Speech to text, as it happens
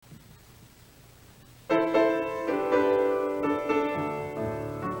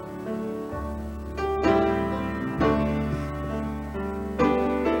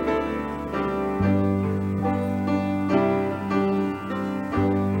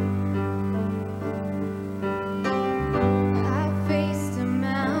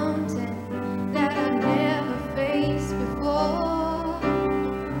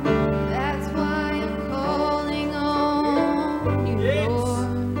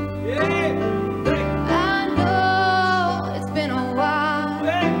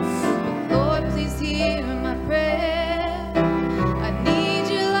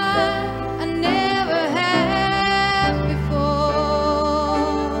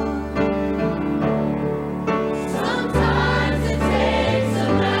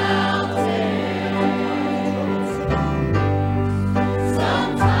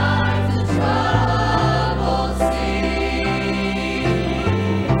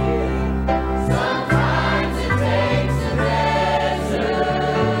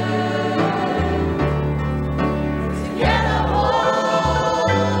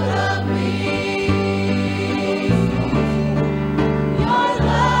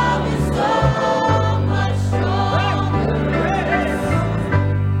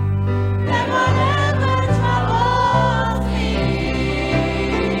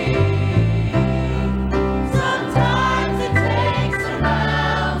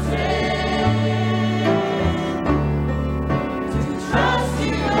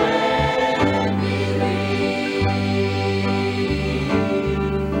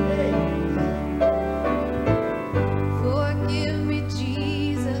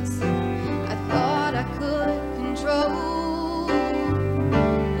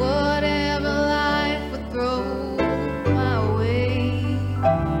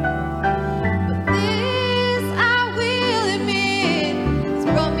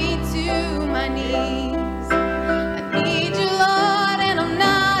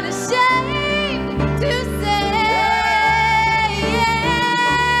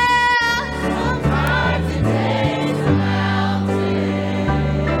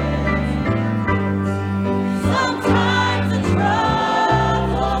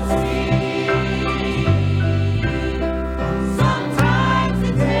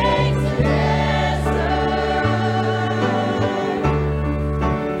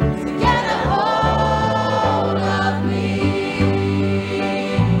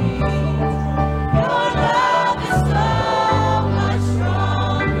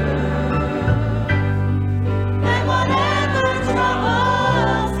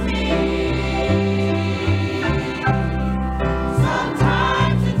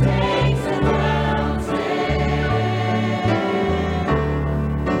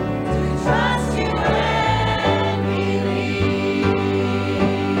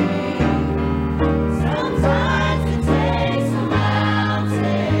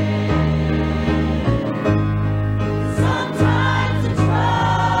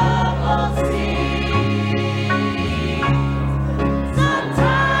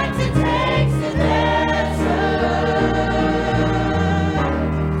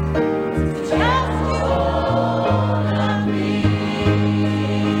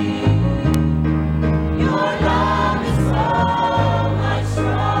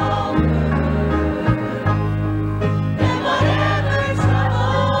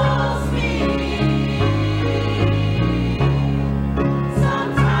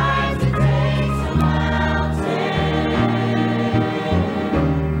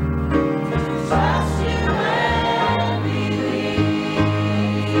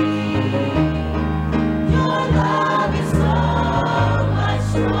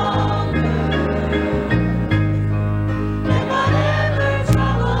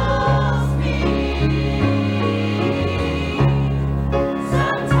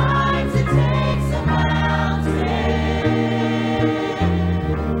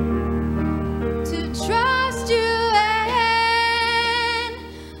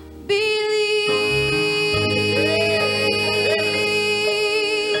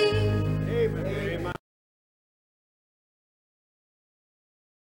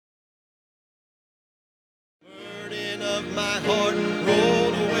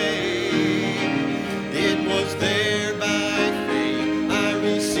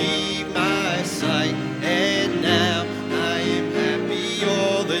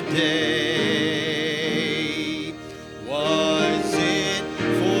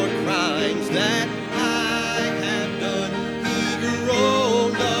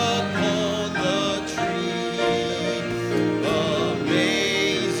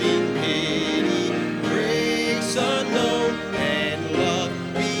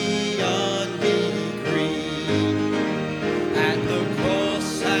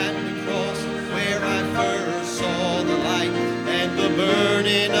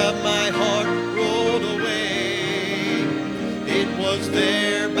was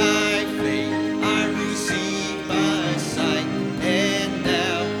there by faith I received my sight, and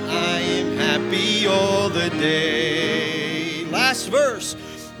now I am happy all the day. Last verse.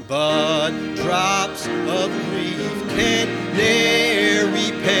 But drops of grief can ne'er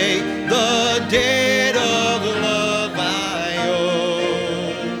repay the debt of love I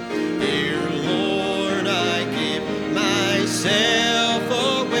owe. Dear Lord, I give myself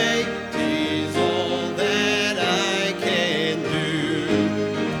away. 'Tis all that I can do.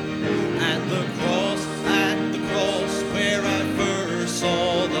 At the cross where I first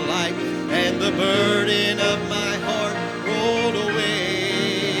saw the light, and the burden of my heart rolled away.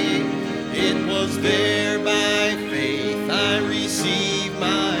 It was there by faith I received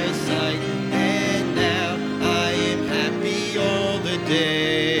my sight, and now I am happy all the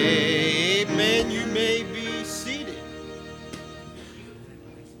day. Amen. You may be seated.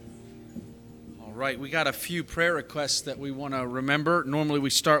 All right, we got a few prayer requests that we want to remember. Normally we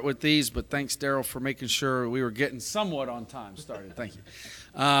start with these, but thanks, Daryl, for making sure we were getting somewhat on time started. Thank you.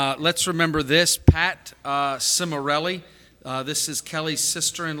 Let's remember this. Pat Cimarelli. This is Kelly's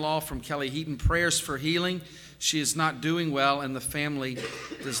sister-in-law from Kelly Heaton. Prayers for healing. She is not doing well, and the family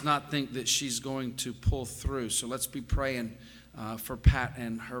does not think that she's going to pull through. So let's be praying for Pat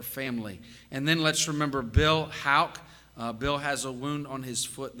and her family. And then let's remember Bill Hauk. Bill has a wound on his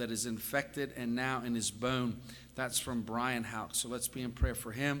foot that is infected and now in his bone. That's from Brian Hauk. So let's be in prayer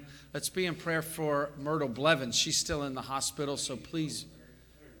for him. Let's be in prayer for Myrtle Blevins. She's still in the hospital, so please.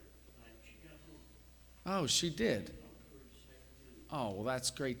 Oh, she did. Oh, well, that's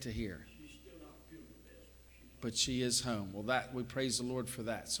great to hear. But she is home. Well, we praise the Lord for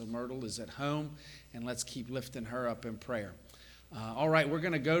that. So Myrtle is at home, and let's keep lifting her up in prayer. All right, we're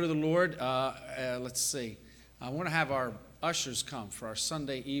going to go to the Lord. Let's see. I want to have our ushers come for our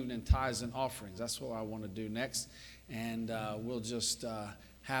Sunday evening tithes and offerings. That's what I want to do next. And we'll just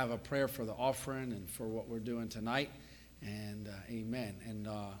have a prayer for the offering and for what we're doing tonight. And amen. And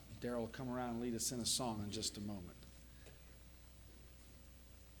Daryl will come around and lead us in a song in just a moment.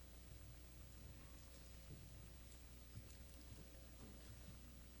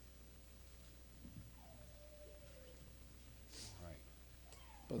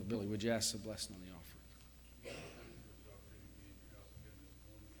 Brother Billy, would you ask the blessing on the offering?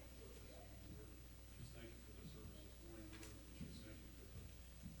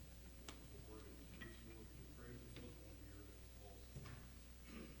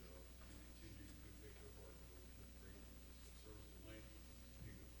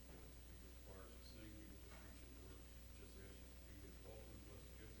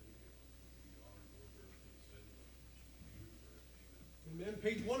 Amen.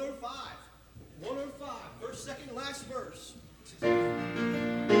 Page 105. 105. First, second, last verse.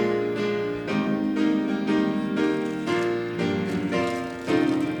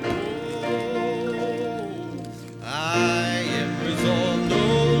 I am resolved no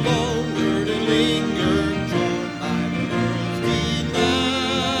longer to linger, drawn by the world's delight.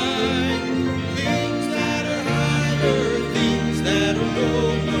 Things that are higher, things that are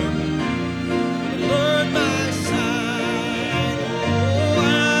nobler, Lord, my side. Oh,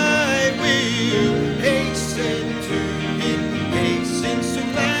 I will hasten to Him, hasten so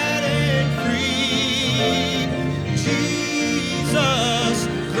glad and free. Jesus,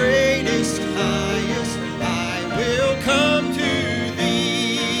 greatest, highest, I will come to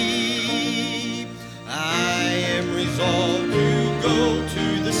Thee. I am resolved to go to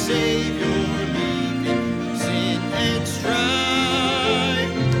the Savior, leaving sin and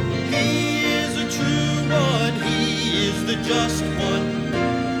strife. He is a true one, He is the just one.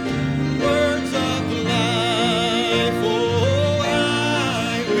 Words of life, oh,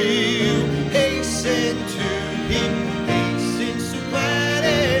 I will hasten to Him, hasten so glad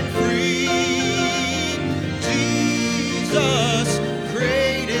and free. Jesus,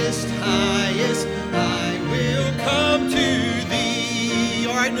 greatest, highest, I will come to Thee.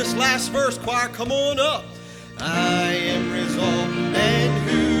 All right, this last verse, choir, come on up. I am resolved, and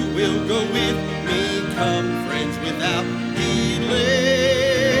who will go with me? Come, friends, without delay.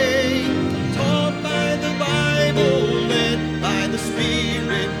 Taught by the Bible, led by the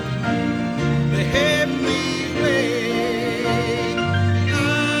Spirit, the heavenly way. I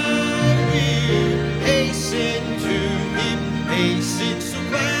will hasten to Him, hasten so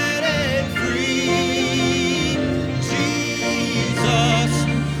glad and free. Jesus,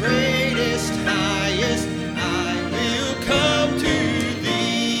 greatest, highest, I will come to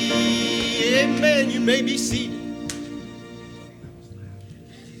Thee. Amen. You may be seated.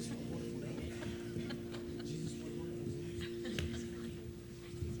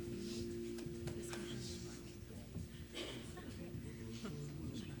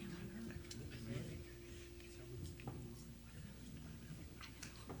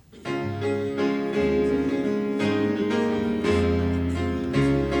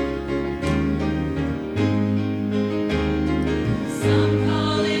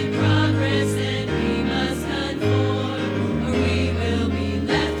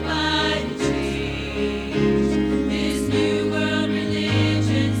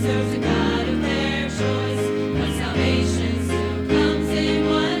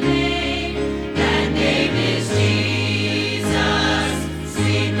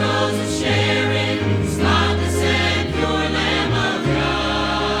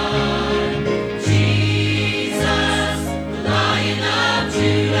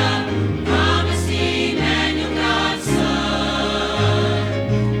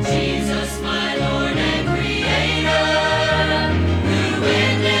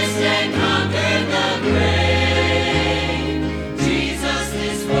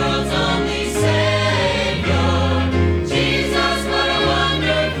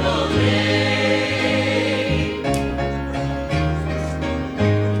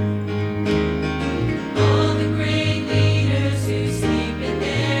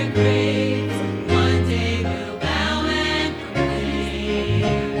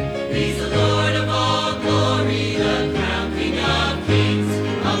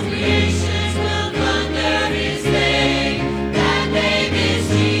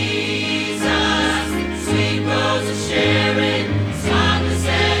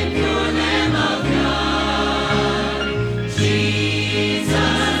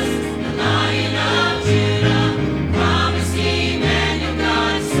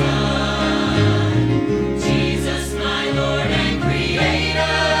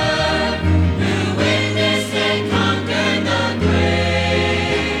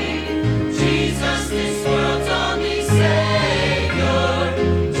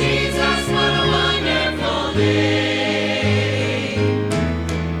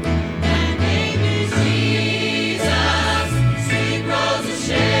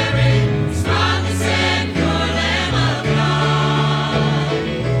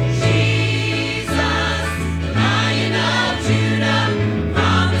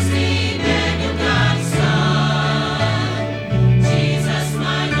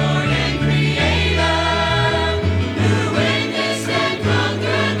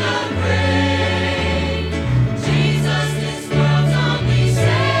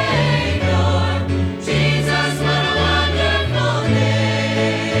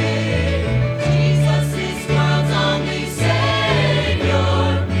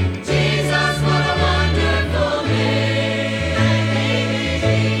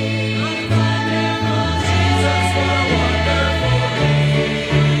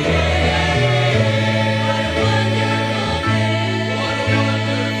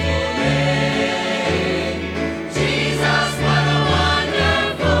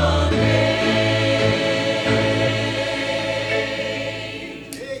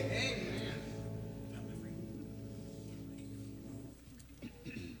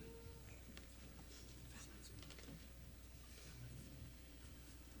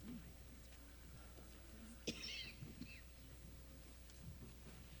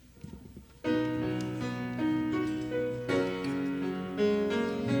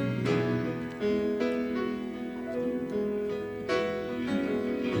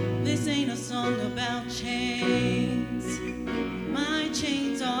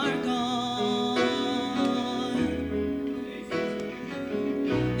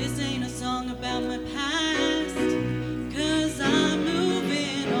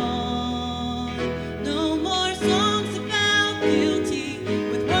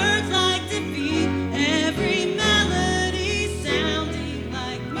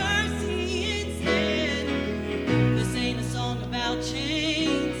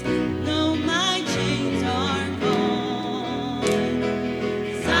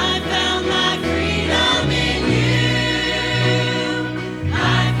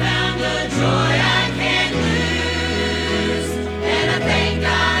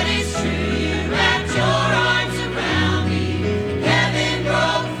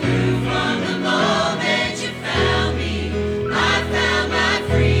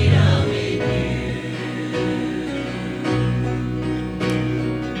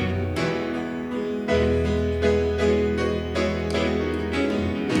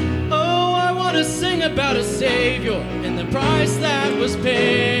 Savior and the price that was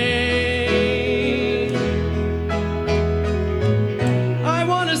paid. I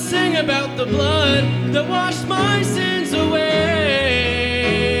want to sing about the blood that washed my sins away.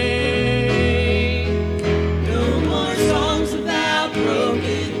 No more songs about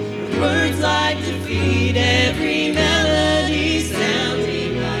broken, with words like defeat, every melody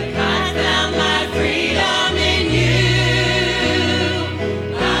sounding like I found my freedom in you.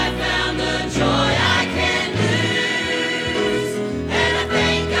 I found the joy I can't lose, and I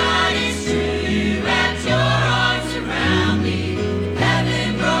thank God it's true. You wrapped your arms around me. Heaven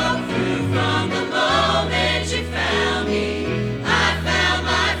broke through from the moment you found me. I found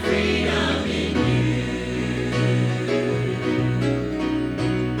my freedom in you.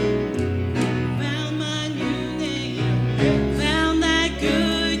 Found my new name, found that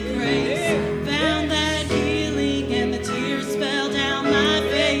good grace, found that healing, and the tears fell down my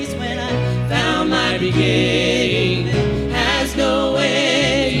face when I found my beginning has no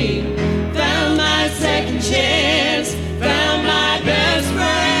ending. Found my second chance, found my best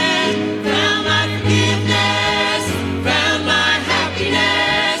friend, found my forgiveness, found my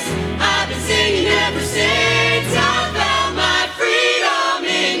happiness. I've been singing ever since. I found my freedom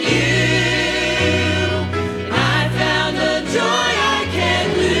in you. I found the joy I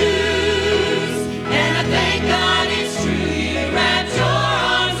can't lose, and I thank God it's true. You wrapped your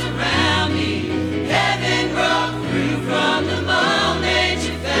arms around me. Heaven broke through from the moment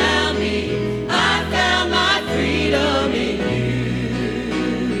you found me. I found my freedom in you.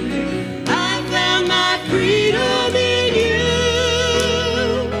 I found my freedom in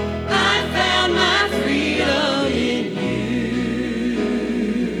you. I found my freedom in you.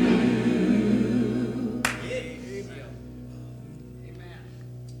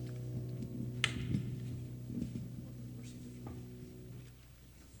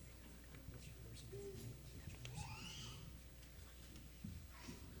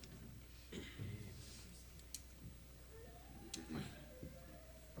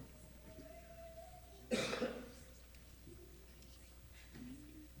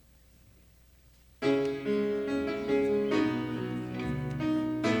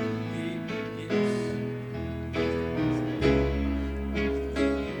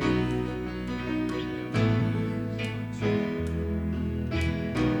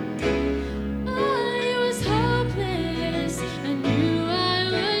 I was hopeless, I knew I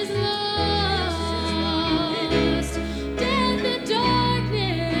was lost. Death and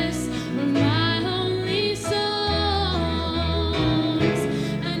darkness were my only songs.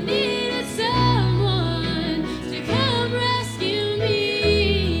 I needed someone to come rescue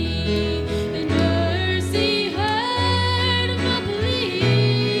me, and mercy heard my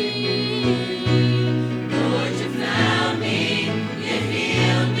plea. Lord, you found me, you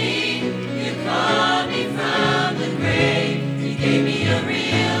healed me, you called me from the grave. You gave me a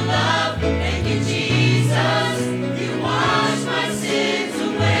real love, thank you, Jesus. You washed my sins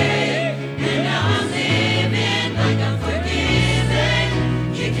away, and now I'm living like I'm forgiven.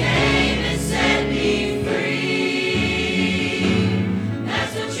 You came and set me free.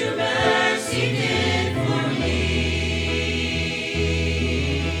 That's what your mercy did for me.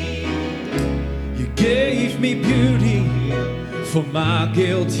 You gave me beauty for my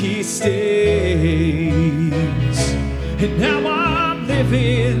guilty stains, and now I'm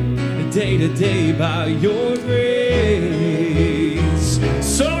living day to day by your grace.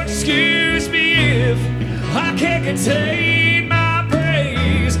 So excuse me if I can't contain my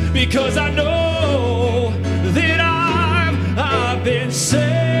praise, because I know that I've been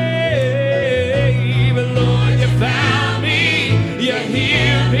saved. Lord, you found me, you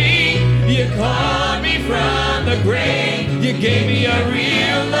healed me, you called me from the grave. You gave me a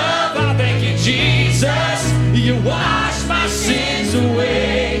real love. I thank you, Jesus. You washed my sins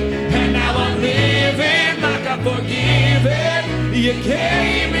away, and now I'm living like I'm forgiven. You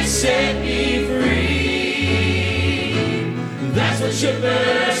came and set me free. That's what your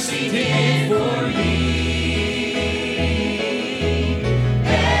mercy did for me.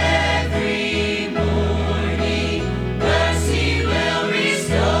 Every morning, mercy will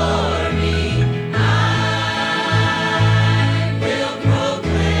restore me. I will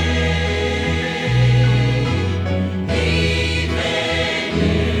proclaim, even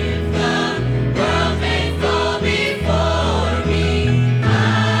if the world may fall before me. I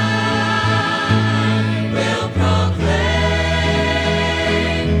will proclaim,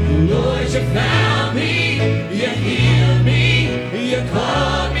 Lord, you found me, you healed me, you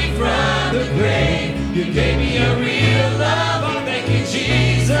called me from the grave. You gave me a real love. Oh, thank you,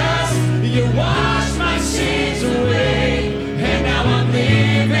 Jesus. You washed my sins away, and now I'm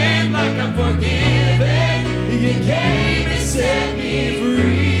living like I'm forgiven. You came and set me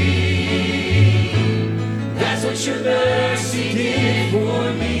free. That's what your mercy did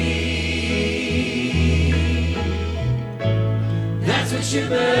for me. That's what your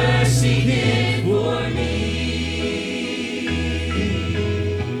mercy did for me.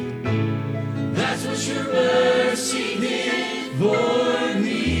 That's what your mercy did for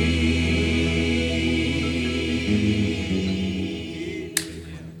me.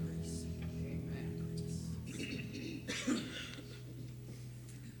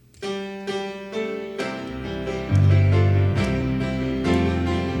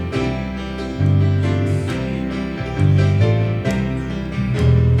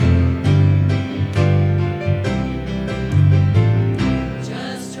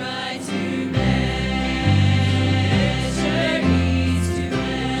 Just try to measure east to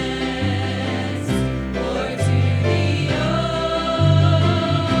west, or to the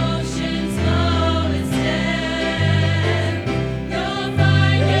ocean's lowest depth. You'll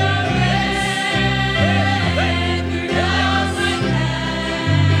find your record of my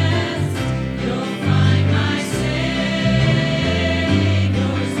past. You'll find my Savior's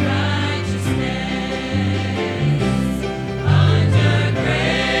righteousness. Under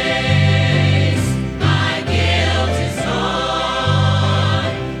grace, my guilt is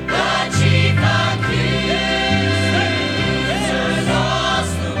gone. The chief accuser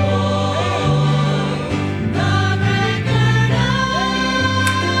lost the war. The record of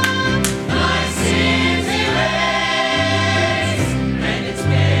my sins erased, and it's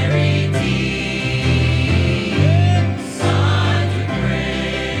buried deep. Under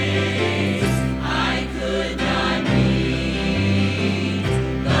grace, I could not meet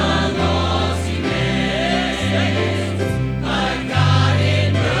the lost demand, but God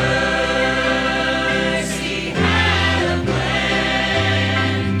in mercy had a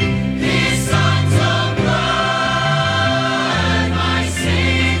plan. His Son's own blood, my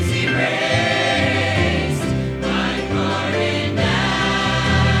sins erased, my pardon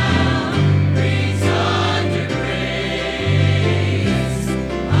now brings under grace.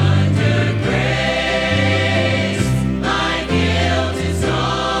 Under grace, my guilt is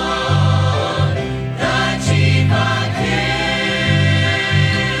gone. The chief accuser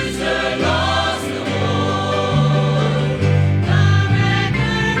lost the war. The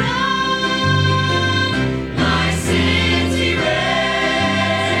record of my sins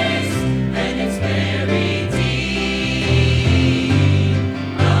erased, and it's buried deep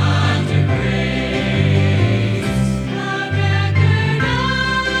under grace. The record of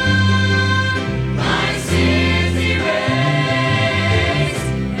my sins erased,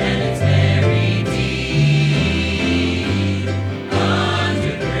 and it's buried deep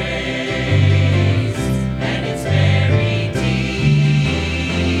under grace, and it's buried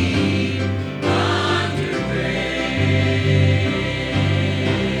deep under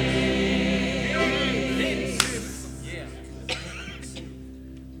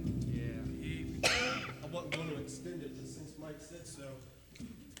I wasn't going to extend it, but since Mike said so,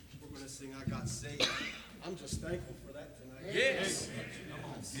 we're going to sing I Got Saved. I'm just thankful for that tonight. Yes.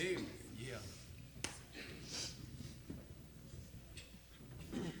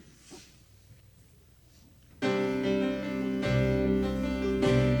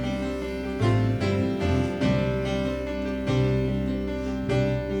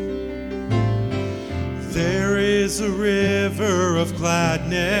 There is a river of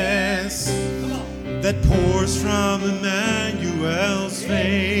gladness that pours from Emmanuel's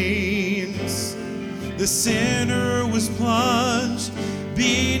veins. The sinner was plunged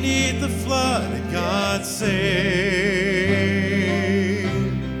beneath the flood and God saved.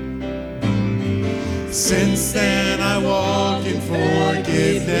 Since then I walk in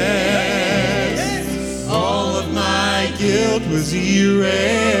forgiveness. All of my guilt was erased.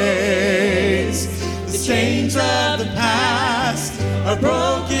 The chains of the past are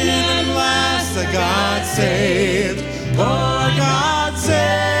broken at last. I got saved. Oh, I got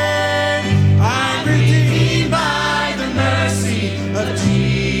saved. I'm redeemed by the mercy of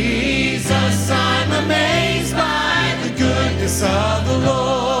Jesus. I'm amazed by the goodness of the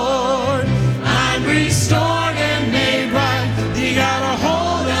Lord. I'm restored and made right. He got a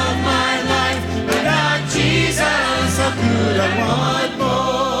hold of my life. I got Jesus. How good I want more.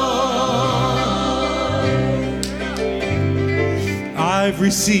 I've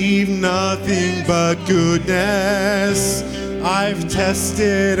received nothing but goodness. I've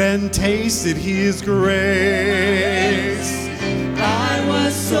tested and tasted His grace. I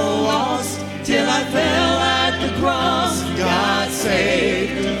was so lost till I fell at the cross. God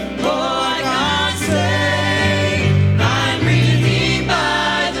saved. Oh, I got saved. I'm redeemed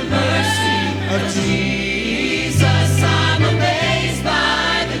by the mercy of Jesus.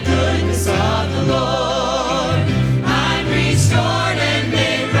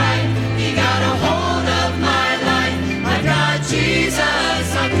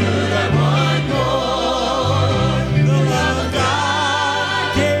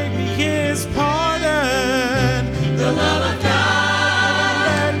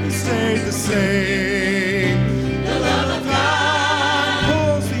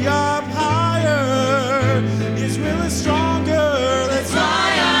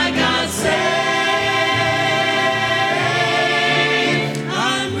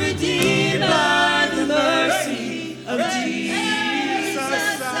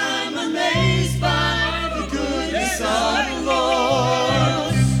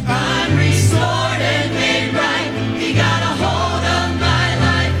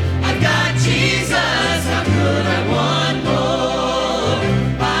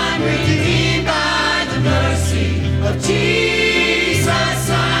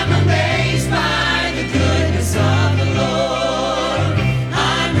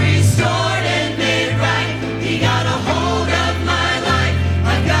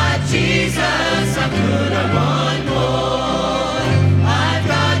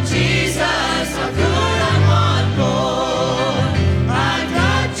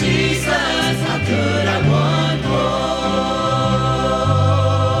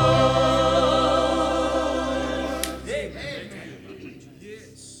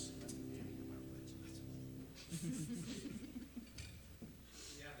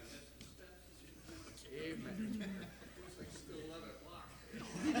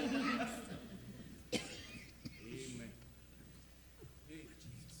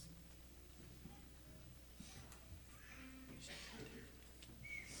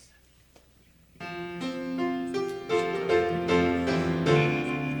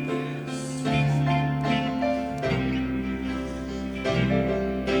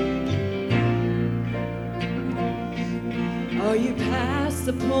 you past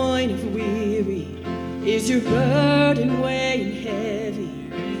the point of weary? Is your burden weighing heavy?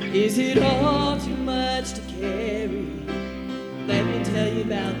 Is it all too much to carry? Let me tell you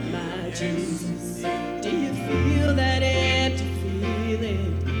about my Jesus. Do you feel that empty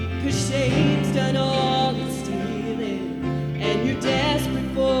feeling? 'Cause shame's done all its stealing, and you're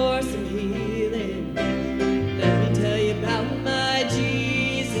desperate for some healing. Let me tell you about my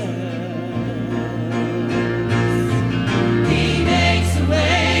Jesus. He makes a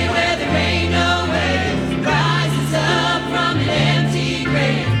way where there ain't no way, rises up from an empty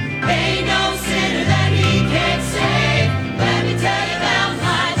grave. Ain't no sinner that he can't save. Let me tell you about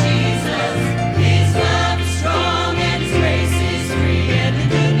my Jesus. His love is strong and his grace is free. And the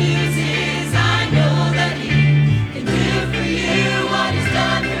good news is I know that he can do for you what he's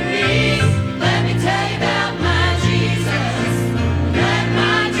done for me. Let me tell you about my Jesus. Let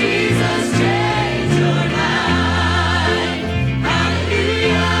my Jesus change your life.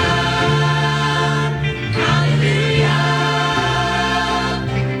 Hallelujah. Hallelujah.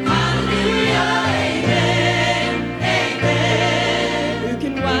 Hallelujah. Amen. Amen. Who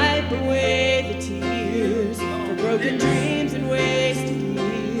can wipe away the tears for broken dreams and wasted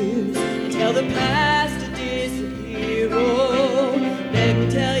years and tell the past to disappear? Oh, let me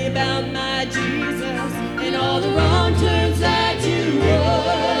tell you about my Jesus and all the wrong turns that you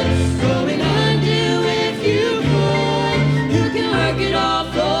would going undo if you would. Who can work it all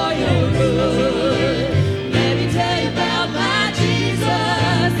for your good? Let me tell you about my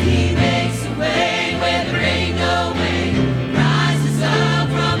Jesus. He makes a way where there ain't no way, rises up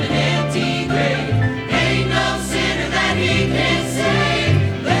from an empty grave. Ain't no sinner that he can't save.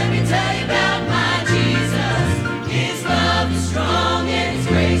 Let me tell you about my Jesus. His love is strong and his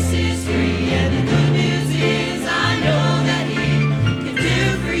grace is free. And the good news is I know that he can do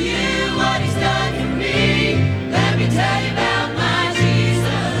for you what he's done for me. Let me tell you about my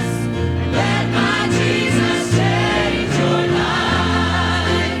Jesus. Let my Jesus change your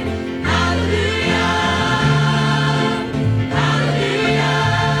life. Hallelujah. Hallelujah.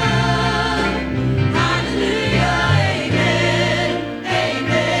 Hallelujah. Amen.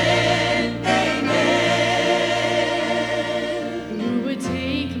 Amen. Amen. Who would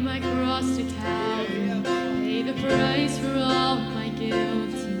take my cross to Calvary, pay the price for all my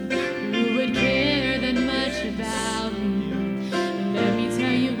guilt? Who would care that much about me? Let me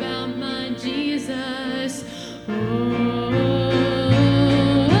tell you about my Jesus. Oh,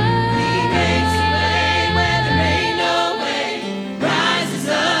 He makes a way where there ain't no way, rises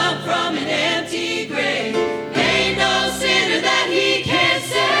up from an empty grave. Ain't no sinner that he can't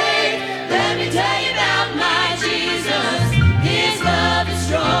save. Let me tell you about my Jesus. His love is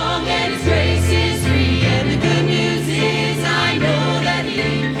strong and his grace is free. And the good news is I know that he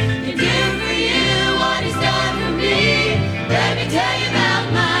can do for you what he's done for me. Let me tell you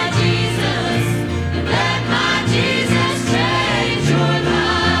about my Jesus. And let my Jesus change your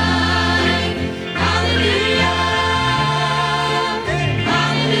life. Hallelujah.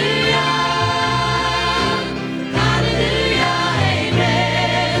 Hallelujah. Hallelujah.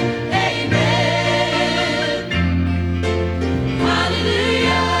 Amen. Amen.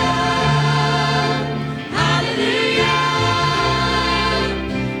 Hallelujah. Hallelujah.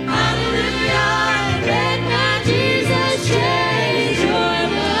 Hallelujah. Let my Jesus change your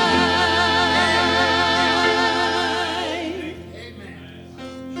life.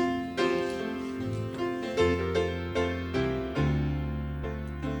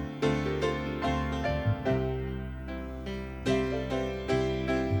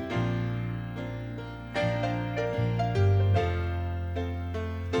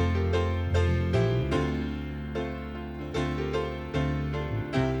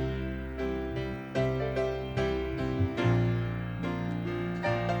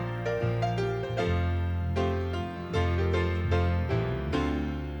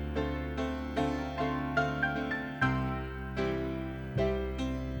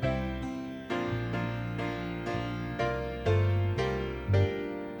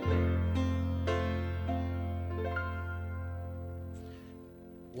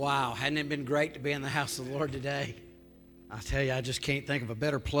 Wow, hadn't it been great to be in the house of the Lord today? I tell you, I just can't think of a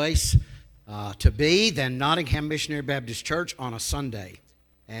better place to be than Nottingham Missionary Baptist Church on a Sunday.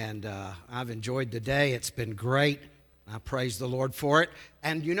 And I've enjoyed the day. It's been great. I praise the Lord for it.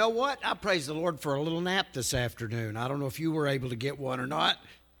 And you know what? I praise the Lord for a little nap this afternoon. I don't know if you were able to get one or not,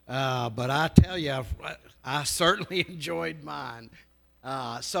 but I tell you, I certainly enjoyed mine.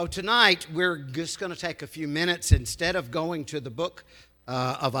 So tonight, we're just going to take a few minutes. Instead of going to the book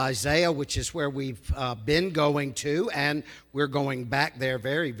of Isaiah, which is where we've been going to, and we're going back there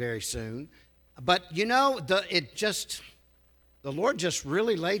very, very soon. But you know, the Lord just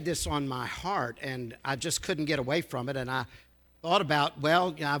really laid this on my heart, and I just couldn't get away from it. And I thought about,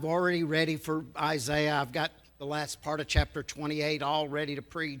 well, I've already ready for Isaiah. I've got the last part of chapter 28 all ready to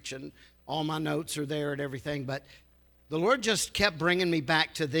preach, and all my notes are there and everything. But the Lord just kept bringing me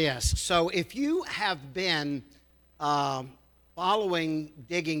back to this. So if you have been following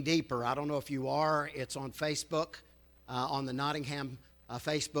Digging Deeper, I don't know if you are, it's on Facebook, on the Nottingham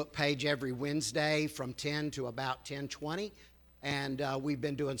Facebook page every Wednesday from 10 to about 10:20. And we've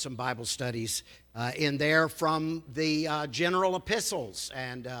been doing some Bible studies in there from the general epistles.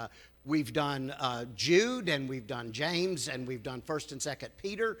 And we've done Jude, and we've done James, and we've done 1st and 2nd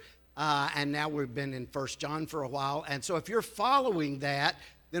Peter. And now we've been in 1 John for a while. And so if you're following that,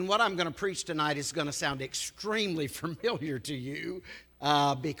 then what I'm going to preach tonight is going to sound extremely familiar to you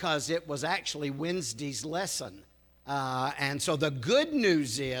because it was actually Wednesday's lesson. And so the good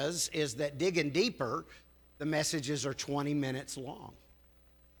news is that Digging Deeper, the messages are 20 minutes long.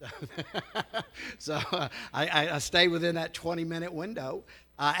 So I stay within that 20-minute window.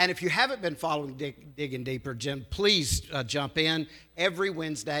 And if you haven't been following Digging Deeper, Jim, please jump in. Every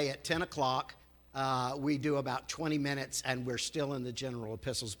Wednesday at 10 o'clock, we do about 20 minutes, and we're still in the general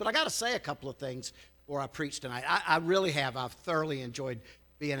epistles. But I got to say a couple of things before I preach tonight. I really have. I've thoroughly enjoyed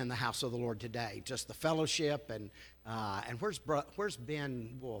being in the house of the Lord today. Just the fellowship and where's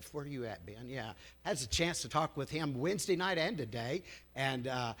Ben Wolf? Where are you at, Ben? Yeah, had a chance to talk with him Wednesday night and today, and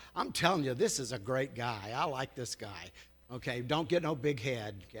I'm telling you, this is a great guy. I like this guy. Okay, don't get no big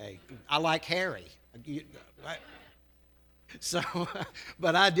head. Okay, I like Harry. So,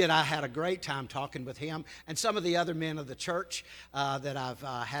 but I had a great time talking with him and some of the other men of the church that I've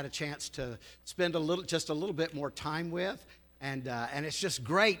had a chance to spend just a little bit more time with, and it's just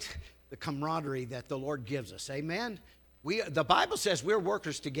great, the camaraderie that the Lord gives us. Amen. The Bible says we're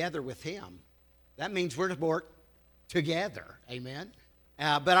workers together with Him. That means we're to work together. Amen.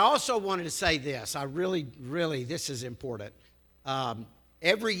 But I also wanted to say this. I really, this is important.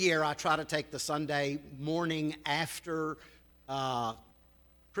 Every year I try to take the Sunday morning after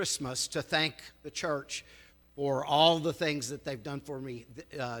Christmas to thank the church for all the things that they've done for me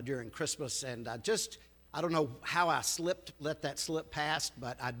during Christmas. And I don't know how I let that slip past,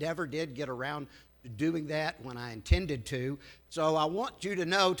 but I never did get around to doing that when I intended to. So I want you to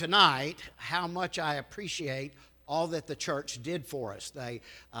know tonight how much I appreciate all that the church did for us. The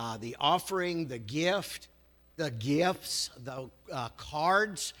offering, the gift, the gifts, the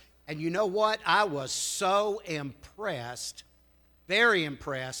cards. And you know what? I was so impressed, very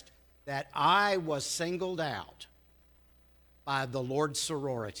impressed, that I was singled out by the Lord's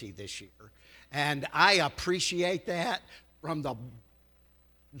sorority this year. And I appreciate that from the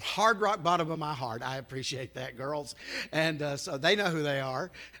hard rock bottom of my heart. I appreciate that, girls. And so they know who they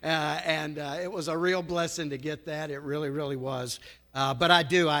are. And it was a real blessing to get that. It really, really was. But I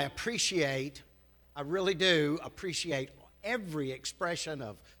really do appreciate every expression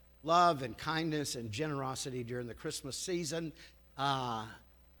of love and kindness and generosity during the Christmas season.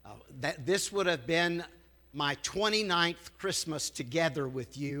 That this would have been my 29th Christmas together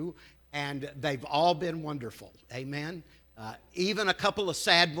with you, and they've all been wonderful. Amen. Even a couple of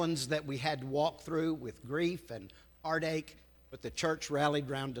sad ones that we had to walk through with grief and heartache, but the church rallied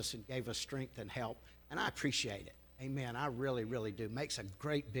around us and gave us strength and help, and I appreciate it. Amen. I really, really do. It makes a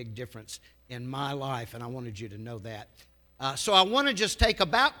great big difference in my life, and I wanted you to know that. So I want to just take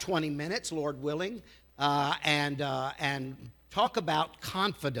about 20 minutes, Lord willing, and talk about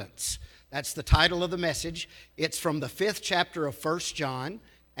confidence. That's the title of the message. It's from the 5th chapter of 1 John.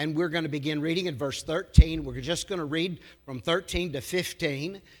 And we're going to begin reading in verse 13. We're just going to read from 13 to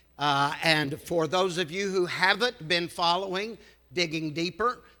 15. And for those of you who haven't been following Digging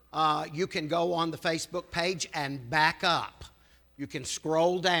Deeper, you can go on the Facebook page and back up. You can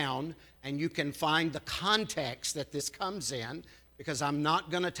scroll down and you can find the context that this comes in, because I'm not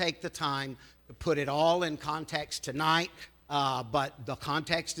going to take the time to put it all in context tonight, but the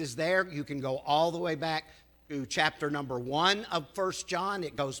context is there. You can go all the way back to chapter number 1 of 1 John.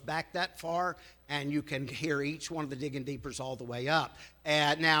 It goes back that far, and you can hear each one of the Digging Deepers all the way up.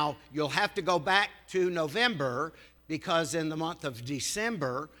 And now, you'll have to go back to November, because in the month of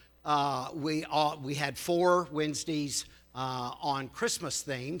December, we had 4 Wednesdays on Christmas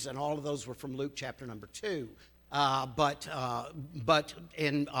themes, and all of those were from Luke chapter number 2. But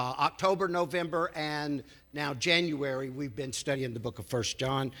in October, November, and now January, we've been studying the book of 1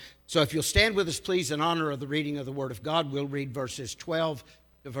 John. So if you'll stand with us, please, in honor of the reading of the Word of God, we'll read verses 13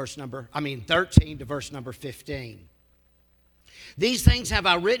 to verse number 15. These things have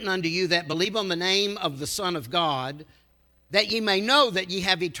I written unto you that believe on the name of the Son of God, that ye may know that ye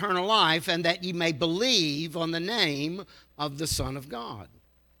have eternal life, and that ye may believe on the name of the Son of God.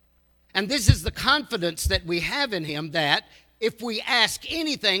 And this is the confidence that we have in him, that if we ask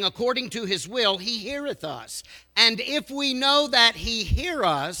anything according to his will, he heareth us. And if we know that he hear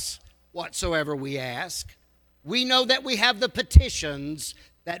us, whatsoever we ask, we know that we have the petitions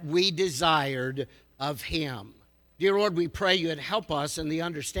that we desired of him. Dear Lord, we pray you would help us in the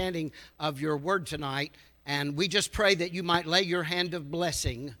understanding of your word tonight. And we just pray that you might lay your hand of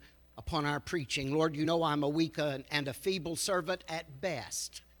blessing upon our preaching. Lord, you know I'm a weak and a feeble servant at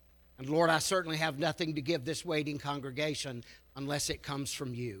best. And Lord, I certainly have nothing to give this waiting congregation unless it comes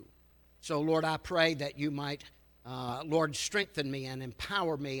from you. So Lord, I pray that you might, Lord, strengthen me and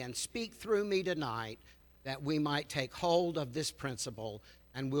empower me and speak through me tonight, that we might take hold of this principle,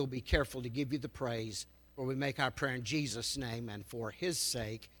 and we'll be careful to give you the praise, for we make our prayer in Jesus' name and for his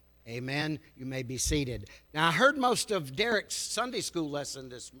sake. Amen. You may be seated. Now, I heard most of Derek's Sunday school lesson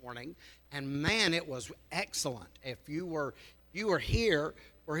this morning, and man, it was excellent. If you were here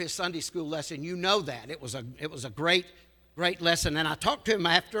for his Sunday school lesson, you know that. It was a great lesson. And I talked to him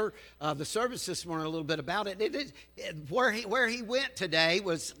after the service this morning a little bit about it. Where he went today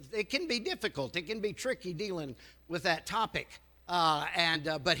it can be difficult. It can be tricky dealing with that topic.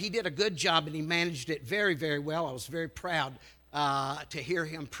 But he did a good job, and he managed it very, very well. I was very proud to hear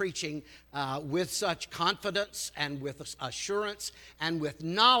him preaching with such confidence and with assurance and with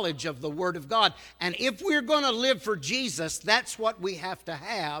knowledge of the Word of God. And if we're going to live for Jesus, that's what we have to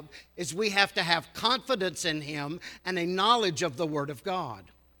have, is we have to have confidence in him and a knowledge of the Word of God.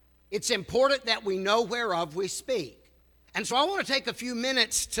 It's important that we know whereof we speak. And so I want to take a few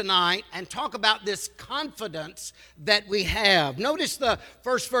minutes tonight and talk about this confidence that we have. Notice the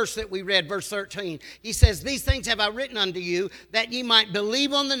first verse that we read, verse 13. He says, "These things have I written unto you, that ye might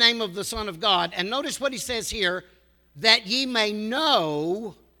believe on the name of the Son of God." And notice what he says here, "that ye may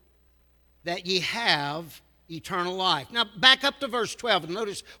know that ye have eternal life." Now back up to verse 12 and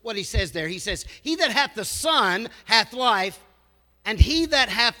notice what he says there. He says, "He that hath the Son hath life, and he that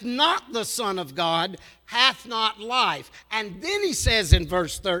hath not the Son of God hath not life." And then he says in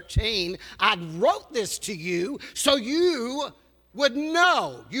verse 13, "I wrote this to you so you would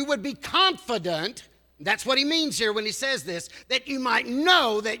know," you would be confident. That's what he means here when he says this, that you might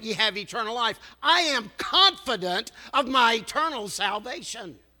know that ye have eternal life. I am confident of my eternal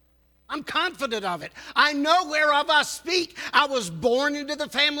salvation. I'm confident of it. I know whereof I speak. I was born into the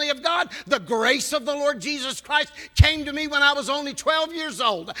family of God. The grace of the Lord Jesus Christ came to me when I was only 12 years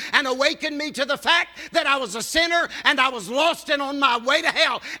old and awakened me to the fact that I was a sinner and I was lost and on my way to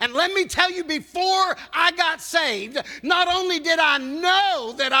hell. And let me tell you, before I got saved, not only did I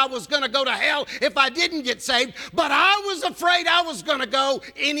know that I was going to go to hell if I didn't get saved, but I was afraid I was going to go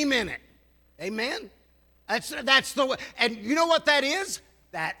any minute. Amen? That's the way. And you know what that is?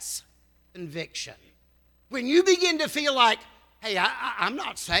 That's conviction. When you begin to feel like, hey, I'm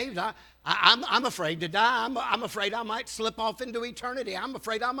not saved. I'm afraid to die. I'm afraid I might slip off into eternity. I'm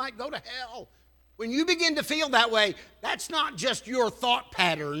afraid I might go to hell. When you begin to feel that way, that's not just your thought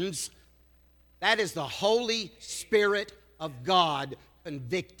patterns. That is the Holy Spirit of God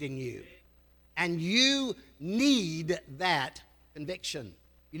convicting you. And you need that conviction.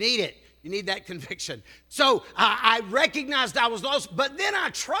 You need it. You need that conviction. So I recognized I was lost, but then I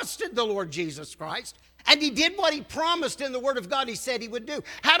trusted the Lord Jesus Christ, and he did what he promised in the Word of God he said he would do.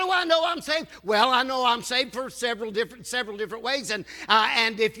 How do I know I'm saved? Well, I know I'm saved for several different ways. And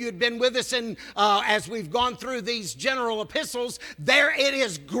if you'd been with us as we've gone through these general epistles, there it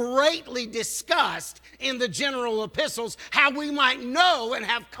is greatly discussed in the general epistles how we might know and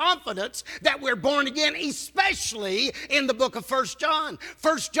have confidence that we're born again, especially in the book of 1 John.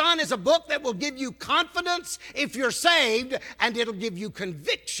 1 John is a book that will give you confidence if you're saved, and it'll give you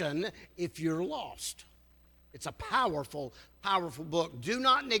conviction if you're lost. It's a powerful, powerful book. Do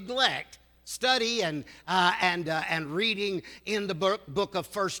not neglect study and reading in the book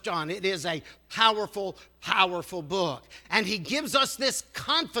of 1 John. It is a powerful, powerful book. And he gives us this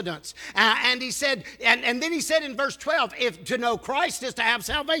confidence. And he said, and then he said in verse 12, if to know Christ is to have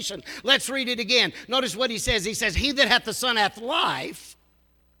salvation. Let's read it again. Notice what he says. He says, he that hath the Son hath life.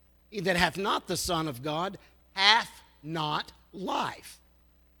 He that hath not the Son of God hath not life.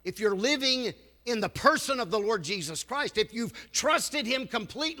 If you're living in the person of the Lord Jesus Christ, if you've trusted him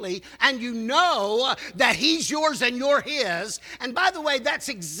completely and you know that he's yours and you're his, and by the way, that's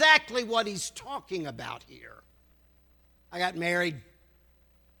exactly what he's talking about here. I got married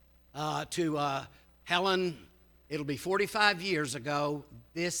to Helen. It'll be 45 years ago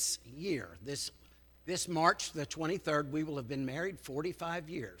this year. This March the 23rd, we will have been married 45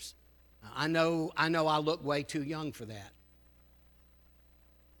 years. I know I look way too young for that.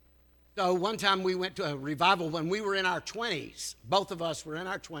 So one time we went to a revival when we were in our 20s. Both of us were in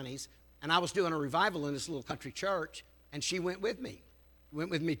our 20s, and I was doing a revival in this little country church, and she went with me. Went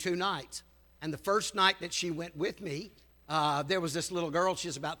with me 2 nights. And the first night that she went with me, there was this little girl. She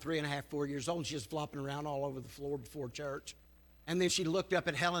was about 3.5, 4 years old, and she was flopping around all over the floor before church. And then she looked up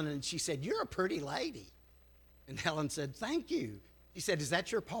at Helen, and she said, "You're a pretty lady." And Helen said, "Thank you." She said, "Is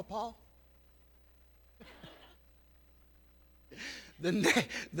that your pawpaw?"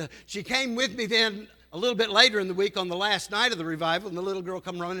 She came with me then a little bit later in the week on the last night of the revival, and the little girl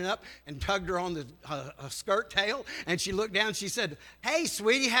come running up and tugged her on the skirt tail, and she looked down and she said, "Hey,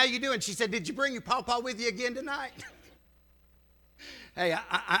 sweetie, how you doing?" She said, "Did you bring your pawpaw with you again tonight?" Hey,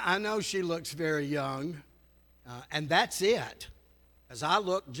 I know she looks very young, and that's it, as I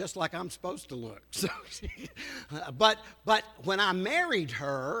look just like I'm supposed to look. So, but when I married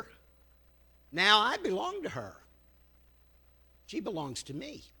her, now I belong to her. She belongs to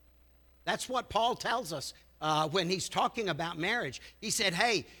me. That's what Paul tells us when he's talking about marriage. He said,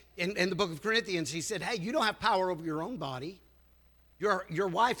 hey, in the book of Corinthians, he said, hey, you don't have power over your own body. Your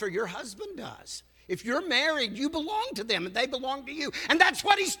wife or your husband does. If you're married, you belong to them and they belong to you. And that's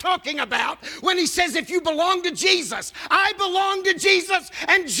what he's talking about when he says, if you belong to Jesus, I belong to Jesus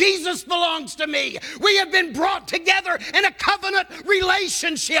and Jesus belongs to me. We have been brought together in a covenant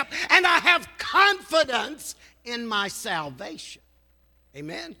relationship, and I have confidence in my salvation.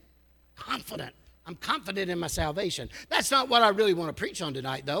 Amen? Confident. I'm confident in my salvation. That's not what I really want to preach on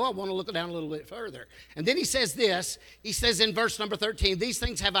tonight, though. I want to look down a little bit further. And then he says this. He says in verse number 13, "These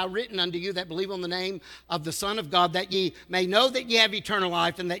things have I written unto you that believe on the name of the Son of God, that ye may know that ye have eternal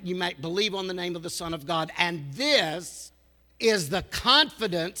life, and that ye might believe on the name of the Son of God. And this is the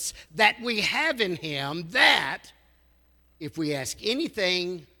confidence that we have in him, that if we ask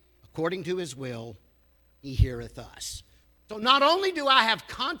anything according to his will, he heareth us." So not only do I have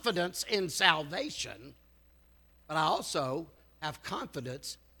confidence in salvation, but I also have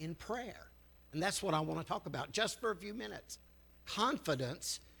confidence in prayer. And that's what I want to talk about just for a few minutes.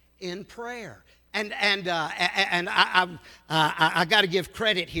 Confidence in prayer. And I got to give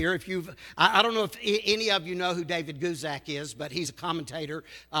credit here. I don't know if any of you know who David Guzak is, but he's a commentator,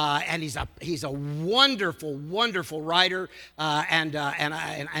 and he's a wonderful, wonderful writer, and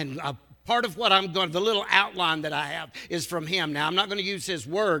part of what the little outline that I have is from him. Now, I'm not going to use his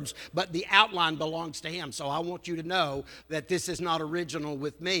words, but the outline belongs to him. So I want you to know that this is not original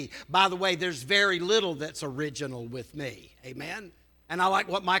with me. By the way, there's very little that's original with me. Amen? And I like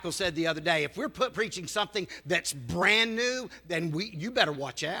what Michael said the other day. If we're preaching something that's brand new, then you better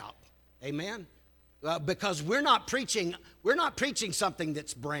watch out. Amen? Because we're not preaching something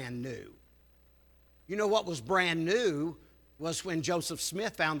that's brand new. You know what was brand new was when Joseph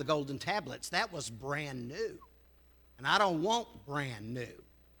Smith found the golden tablets. That was brand new. And I don't want brand new.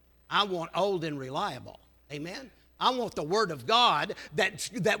 I want old and reliable. Amen? I want the Word of God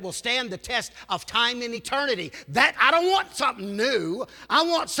that will stand the test of time and eternity. I don't want something new. I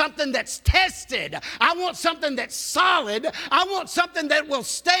want something that's tested. I want something that's solid. I want something that will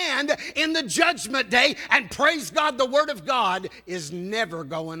stand in the judgment day. And praise God, the Word of God is never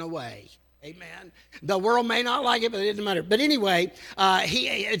going away. Amen. The world may not like it, but it doesn't matter. But anyway,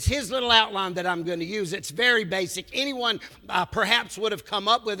 it's his little outline that I'm going to use. It's very basic. Anyone perhaps would have come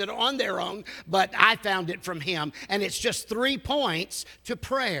up with it on their own, but I found it from him. And it's just 3 points to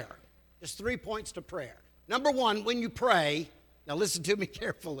prayer. Just 3 points to prayer. Number one, when you pray, now listen to me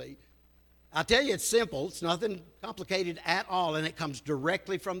carefully. I'll tell you, it's simple. It's nothing complicated at all, and it comes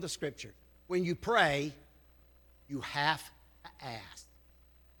directly from the Scripture. When you pray, you have to ask.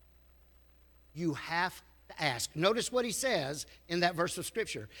 You have to ask. Notice what he says in that verse of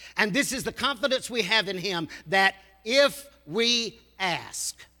Scripture. And this is the confidence we have in him, that if we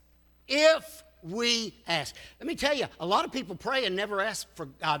ask. Let me tell you, a lot of people pray and never ask for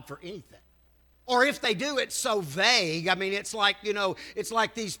God for anything. Or if they do, it's so vague. I mean, it's like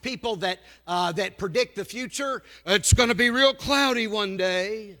these people that predict the future. It's going to be real cloudy one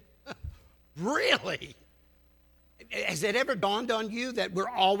day. Really? Has it ever dawned on you that we're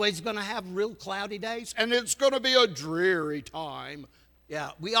always going to have real cloudy days? And it's going to be a dreary time.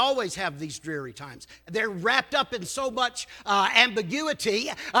 Yeah, we always have these dreary times. They're wrapped up in so much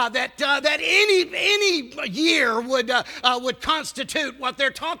ambiguity that any year would constitute what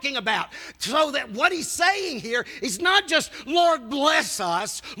they're talking about. So that what he's saying here is not just, Lord, bless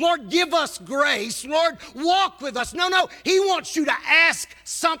us, Lord, give us grace, Lord, walk with us. No, he wants you to ask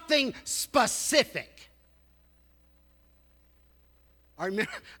something specific.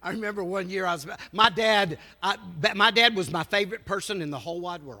 I remember one year my dad was my favorite person in the whole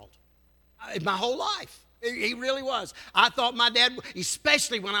wide world, my whole life. He really was. I thought my dad,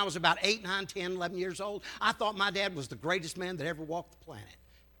 especially when I was about 8, 9, 10, 11 years old, I thought my dad was the greatest man that ever walked the planet.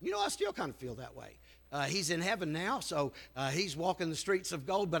 You know, I still kind of feel that way. He's in heaven now, so he's walking the streets of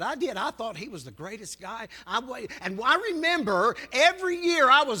gold. But I thought he was the greatest guy. And I remember every year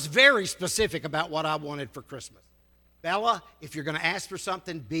I was very specific about what I wanted for Christmas. Bella, if you're going to ask for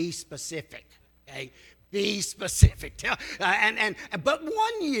something, be specific, okay? Be specific. But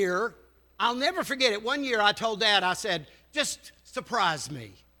one year, I'll never forget it. One year I told Dad, I said, just surprise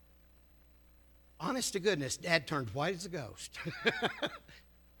me. Honest to goodness, Dad turned white as a ghost.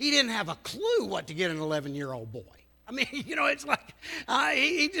 He didn't have a clue what to get an 11-year-old boy. I mean, you know, it's like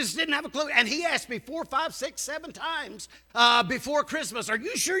he just didn't have a clue. And he asked me 4, 5, 6, 7 times before Christmas, are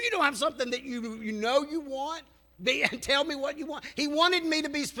you sure you don't have something that you know you want? Tell me what you want. He wanted me to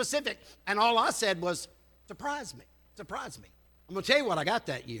be specific. And all I said was, surprise me, surprise me. I'm going to tell you what I got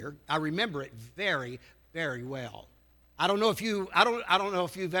that year. I remember it very, very well. I don't know if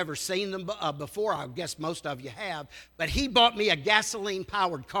you've ever seen them before. I guess most of you have. But he bought me a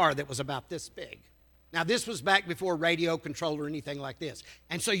gasoline-powered car that was about this big. Now, this was back before radio control or anything like this.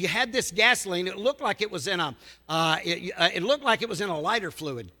 And so you had this gasoline. It looked like it was in a lighter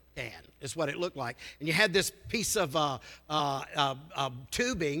fluid can, is what it looked like. And you had this piece of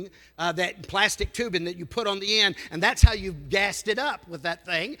tubing, that plastic tubing that you put on the end, and that's how you gassed it up with that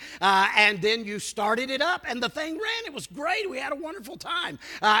thing. And then you started it up, and the thing ran. It was great. We had a wonderful time.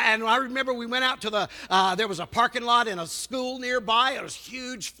 And I remember we went out to there was a parking lot in a school nearby. It was a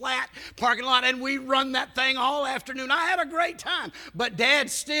huge, flat parking lot, and we run that thing all afternoon. I had a great time. But Dad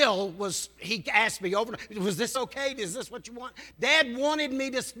still he asked me over, was this okay? Is this what you want? Dad wanted me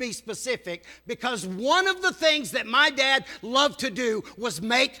to be specific because one of the things that my dad loved to do was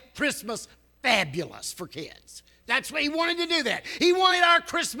make Christmas fabulous for kids. That's what he wanted to do that. He wanted our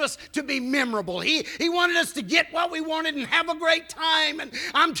Christmas to be memorable. He wanted us to get what we wanted and have a great time. And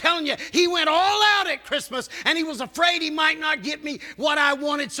I'm telling you, he went all out at Christmas, and he was afraid he might not get me what I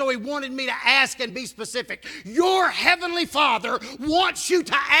wanted, so he wanted me to ask and be specific. Your Heavenly Father wants you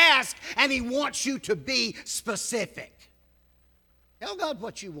to ask, and he wants you to be specific. Tell God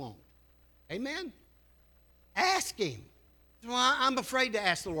what you want. Amen? Ask him. Well, I'm afraid to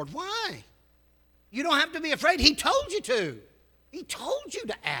ask the Lord. Why? You don't have to be afraid. He told you to. He told you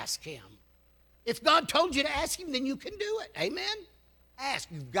to ask him. If God told you to ask him, then you can do it. Amen? Ask.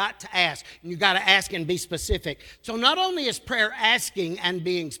 You've got to ask. And you've got to ask and be specific. So not only is prayer asking and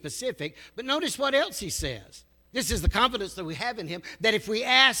being specific, but notice what else he says. This is the confidence that we have in him, that if we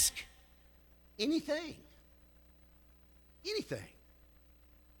ask anything,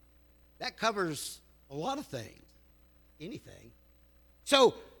 that covers a lot of things. Anything.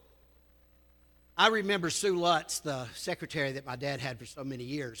 So, I remember Sue Lutz, the secretary that my dad had for so many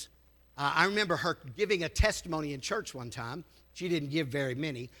years. I remember her giving a testimony in church one time. She didn't give very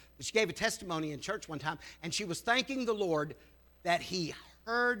many, but she gave a testimony in church one time, and she was thanking the Lord that he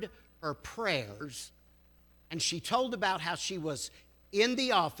heard her prayers, and she told about how she was in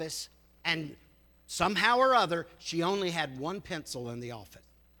the office, and somehow or other, she only had one pencil in the office.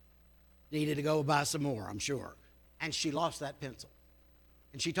 Needed to go buy some more, I'm sure. And she lost that pencil.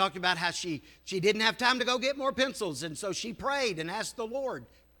 And she talked about how she didn't have time to go get more pencils, and so she prayed and asked the Lord,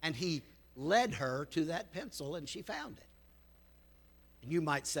 and he led her to that pencil, and she found it. And you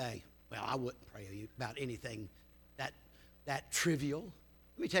might say, well, I wouldn't pray about anything that trivial.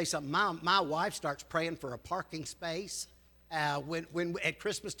 Let me tell you something. My wife starts praying for a parking space. When at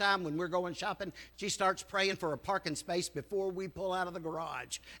Christmas time, when we're going shopping, she starts praying for a parking space before we pull out of the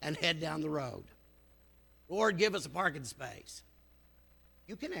garage and head down the road. Lord, give us a parking space.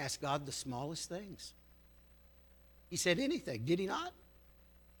 You can ask God the smallest things. He said anything, did he not?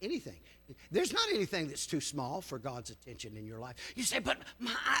 Anything. There's not anything that's too small for God's attention in your life. You say, but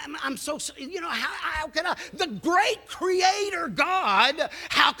I'm so, how could I? The great creator God,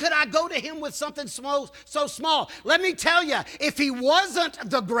 how could I go to him with something so small? Let me tell you, if he wasn't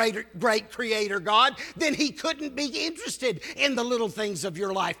the great creator God, then he couldn't be interested in the little things of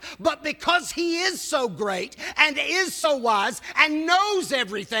your life. But because he is so great and is so wise and knows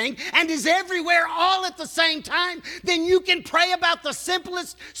everything and is everywhere all at the same time, then you can pray about the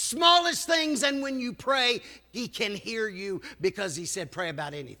simplest, smallest things, and when you pray, he can hear you because he said pray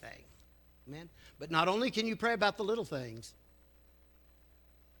about anything. Amen? But not only can you pray about the little things,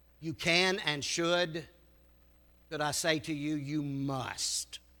 you can and should I say to you, you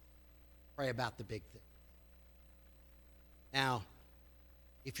must pray about the big thing. Now,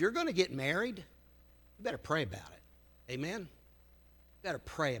 if you're going to get married, you better pray about it. Amen? You better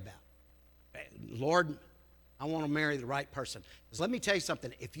pray about it. Lord, I want to marry the right person. Because let me tell you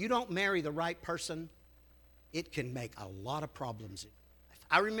something. If you don't marry the right person, it can make a lot of problems in your life.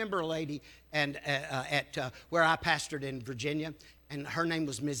 I remember a lady at where I pastored in Virginia, and her name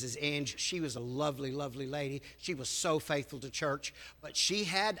was Mrs. Inge. She was a lovely, lovely lady. She was so faithful to church, but she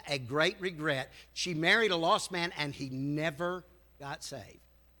had a great regret. She married a lost man, and he never got saved.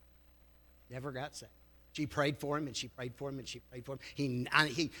 Never got saved. She prayed for him, and she prayed for him, and she prayed for him.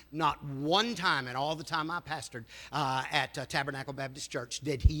 He not one time in all the time I pastored at Tabernacle Baptist Church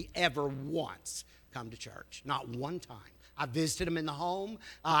did he ever once come to church. Not one time. I visited him in the home,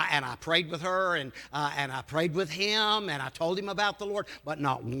 and I prayed with her, and I prayed with him, and I told him about the Lord, but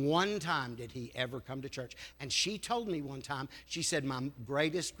not one time did he ever come to church. And she told me one time, she said, my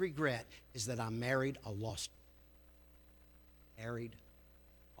greatest regret is that I married a lost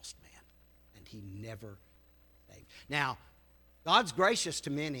man. And he never saved. Now, God's gracious to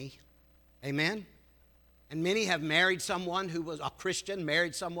many, amen? And many have married someone who was a Christian,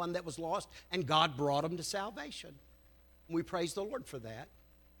 married someone that was lost, and God brought them to salvation. We praise the Lord for that.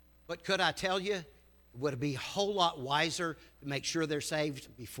 But could I tell you, would it be a whole lot wiser to make sure they're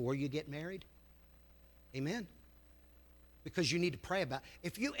saved before you get married? Amen? Because you need to pray about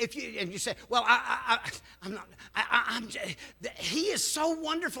it. If you and you say, well, he is so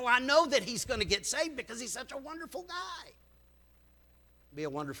wonderful. I know that he's going to get saved because he's such a wonderful guy. Be a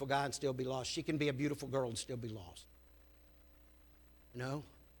wonderful guy and still be lost. She can be a beautiful girl and still be lost. You know?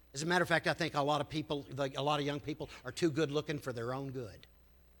 As a matter of fact, I think a lot of young people are too good looking for their own good.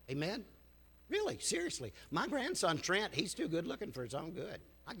 Amen? Really, seriously. My grandson, Trent, he's too good looking for his own good.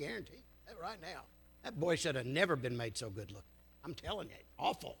 I guarantee that right now. That boy should have never been made so good looking. I'm telling you,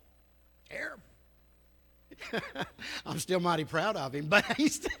 awful, terrible. I'm still mighty proud of him, but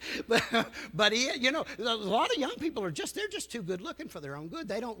he, you know, a lot of young people they're just too good looking for their own good.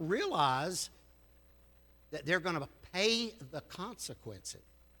 They don't realize that they're going to pay the consequences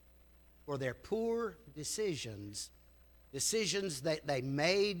for their poor decisions that they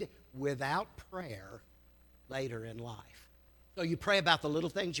made without prayer later in life. So you pray about the little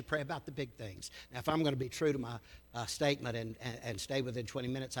things, you pray about the big things. Now, if I'm going to be true to my statement and stay within 20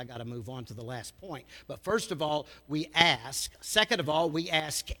 minutes, I got to move on to the last point. But first of all, we ask. Second of all, we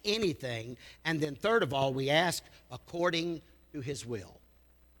ask anything. And then third of all, we ask according to his will.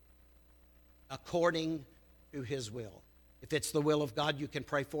 According to his will. If it's the will of God, you can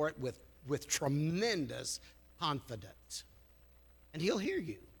pray for it with tremendous confidence. And he'll hear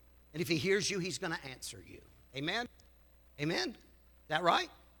you. And if he hears you, he's going to answer you. Amen? Amen? Is that right?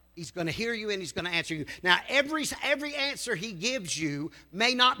 He's going to hear you and he's going to answer you. Now, every answer he gives you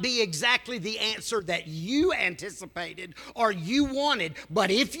may not be exactly the answer that you anticipated or you wanted, but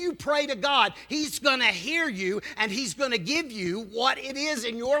if you pray to God, he's going to hear you and he's going to give you what it is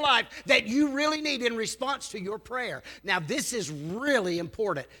in your life that you really need in response to your prayer. Now, this is really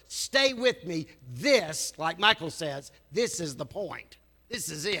important. Stay with me. This, like Michael says, this is the point. This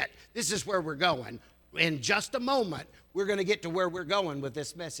is it. This is where we're going. In just a moment, we're going to get to where we're going with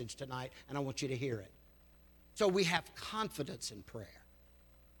this message tonight, and I want you to hear it. So we have confidence in prayer.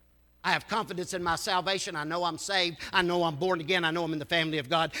 I have confidence in my salvation. I know I'm saved. I know I'm born again. I know I'm in the family of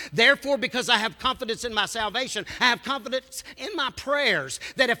God. Therefore, because I have confidence in my salvation, I have confidence in my prayers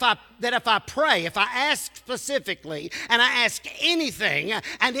that if I pray, if I ask specifically, and I ask anything,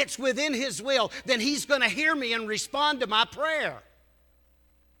 and it's within his will, then he's going to hear me and respond to my prayer.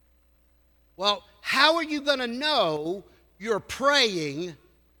 Well, how are you going to know you're praying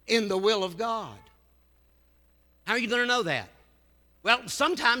in the will of God? How are you going to know that? Well,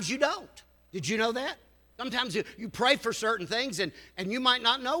 sometimes you don't. Did you know that? Sometimes you pray for certain things and you might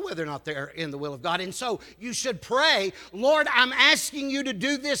not know whether or not they're in the will of God. And so you should pray, Lord, I'm asking you to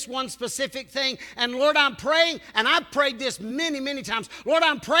do this one specific thing. And Lord, I'm praying, and I've prayed this many, many times. Lord,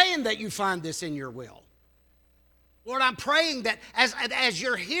 I'm praying that you find this in your will. Lord, I'm praying that as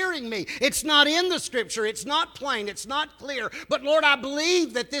you're hearing me, it's not in the scripture, it's not plain, it's not clear, but Lord, I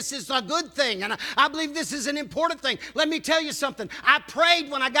believe that this is a good thing, and I believe this is an important thing. Let me tell you something. I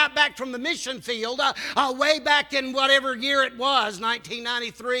prayed when I got back from the mission field, way back in whatever year it was,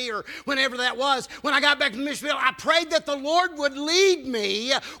 1993 or whenever that was, when I got back from the mission field, I prayed that the Lord would lead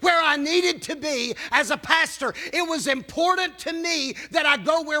me where I needed to be as a pastor. It was important to me that I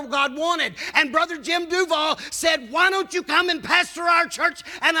go where God wanted, and Brother Jim Duval said, why don't you come and pastor our church?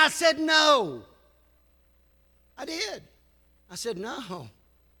 And I said, no. I did. I said, no.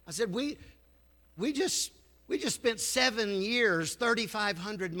 I said, we just spent 7 years,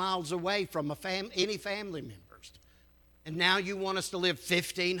 3,500 miles away from any family members. And now you want us to live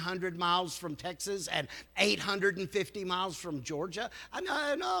 1,500 miles from Texas and 850 miles from Georgia?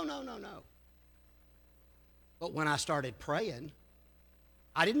 No. But when I started praying,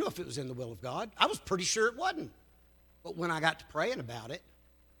 I didn't know if it was in the will of God. I was pretty sure it wasn't. But when I got to praying about it,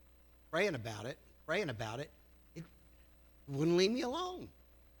 it wouldn't leave me alone.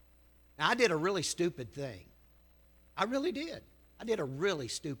 Now, I did a really stupid thing. I really did. I did a really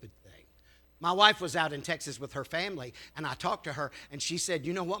stupid thing. My wife was out in Texas with her family, and I talked to her, and she said,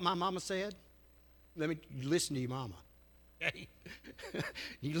 you know what my mama said? You listen to your mama. Okay?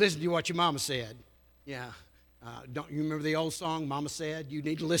 You listen to what your mama said. Yeah. Don't you remember the old song, Mama Said? You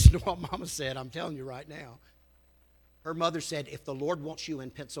need to listen to what Mama said. I'm telling you right now. Her mother said, if the Lord wants you in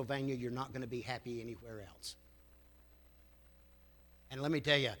Pennsylvania, you're not going to be happy anywhere else. And let me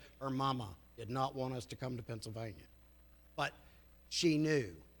tell you, her mama did not want us to come to Pennsylvania. But she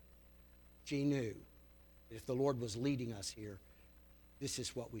knew that if the Lord was leading us here, this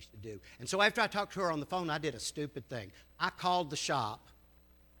is what we should do. And so after I talked to her on the phone, I did a stupid thing. I called the shop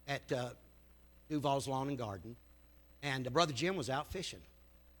at Duval's Lawn and Garden, and Brother Jim was out fishing.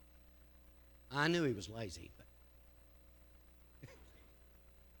 I knew he was lazy.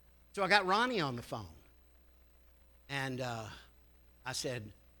 So I got Ronnie on the phone, and I said,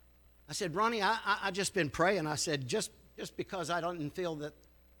 Ronnie, I just been praying. I said, just because I don't feel that,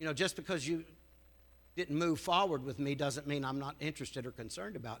 just because you didn't move forward with me doesn't mean I'm not interested or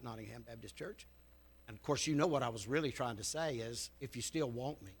concerned about Nottingham Baptist Church. And of course, what I was really trying to say is, if you still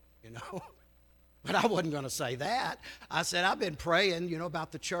want me, But I wasn't going to say that. I said, I've been praying,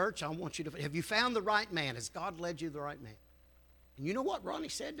 about the church. I want you to, have you found the right man? Has God led you the right man? And you know what Ronnie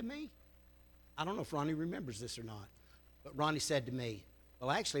said to me? I don't know if Ronnie remembers this or not, but Ronnie said to me, well,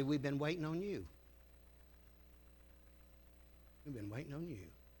 actually, we've been waiting on you. We've been waiting on you.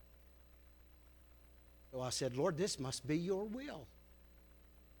 So I said, Lord, this must be your will.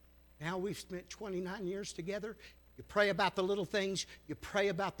 Now we've spent 29 years together. You pray about the little things. You pray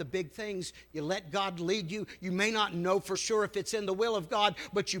about the big things. You let God lead you. You may not know for sure if it's in the will of God,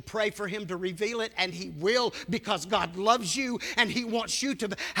 but you pray for Him to reveal it, and He will, because God loves you, and He wants you to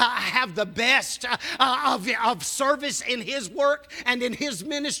have the best of service in His work and in His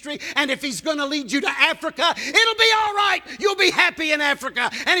ministry. And if He's going to lead you to Africa, it'll be all right. You'll be happy in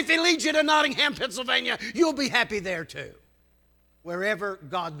Africa. And if He leads you to Nottingham, Pennsylvania, you'll be happy there too. Wherever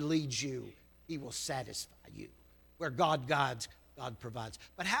God leads you, He will satisfy you. Where God guides, God provides.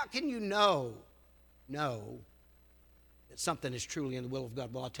 But how can you know that something is truly in the will of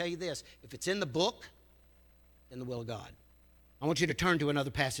God? Well, I'll tell you this. If it's in the book, it's in the will of God. I want you to turn to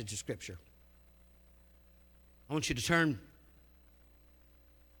another passage of Scripture. I want you to turn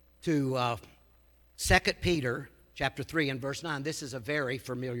to 2 Peter chapter 3 and verse 9. This is a very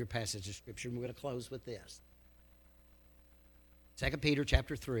familiar passage of Scripture, and we're going to close with this. 2 Peter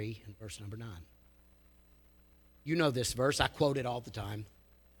chapter 3 and verse number 9. You know this verse. I quote it all the time.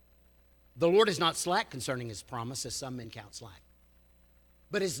 The Lord is not slack concerning His promise, as some men count slack,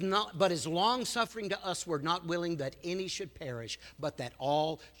 but is long-suffering to usward, not willing that any should perish, but that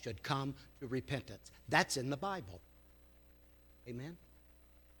all should come to repentance. That's in the Bible. Amen?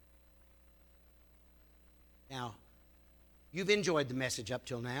 Now, you've enjoyed the message up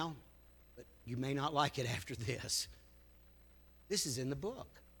till now, but you may not like it after this. This is in the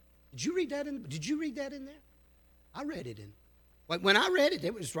book. Did you read that in there? I read it in. When I read it,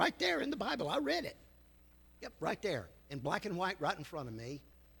 it was right there in the Bible. I read it. Yep, right there in black and white right in front of me.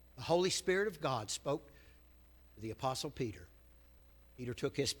 The Holy Spirit of God spoke to the Apostle Peter. Peter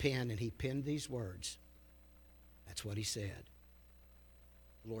took his pen and he penned these words. That's what he said.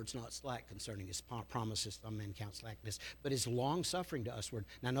 The Lord's not slack concerning His promises, some men count slackness, but is long-suffering to usward.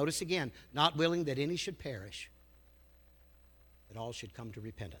 Now notice again, not willing that any should perish, that all should come to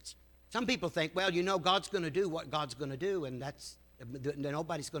repentance. Some people think, well, God's going to do what God's going to do, and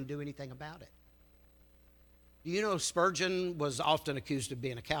nobody's going to do anything about it. You know, Spurgeon was often accused of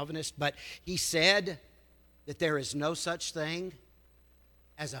being a Calvinist, but he said that there is no such thing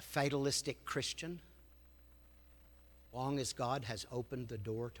as a fatalistic Christian as long as God has opened the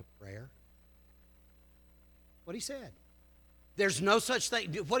door to prayer. What he said. There's no such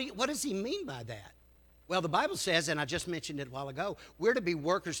thing. What does he mean by that? Well, the Bible says, and I just mentioned it a while ago, we're to be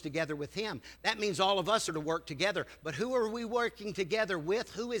workers together with Him. That means all of us are to work together. But who are we working together with?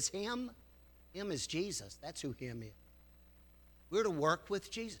 Who is Him? Him is Jesus. That's who Him is. We're to work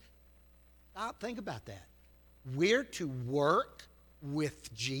with Jesus. Stop, think about that. We're to work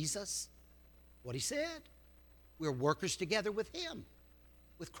with Jesus. What He said. We're workers together with Him,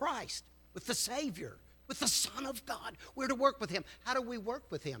 with Christ, with the Savior, with the Son of God. We're to work with Him. How do we work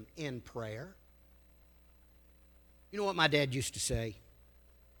with Him? In prayer. You know what my dad used to say?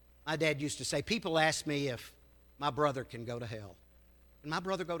 My dad used to say, people ask me if my brother can go to hell. Can my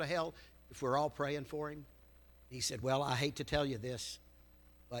brother go to hell if we're all praying for him? He said, well, I hate to tell you this,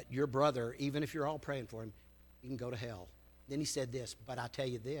 But your brother, even if you're all praying for him, he can go to hell. Then he said this, but I tell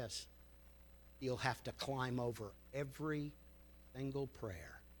you this, he'll have to climb over every single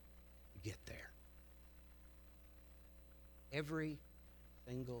prayer to get there. Every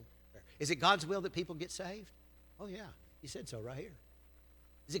single prayer. Is it God's will that people get saved? Oh, yeah. He said so right here.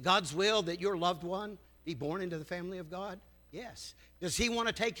 Is it God's will that your loved one be born into the family of God? Yes. Does he want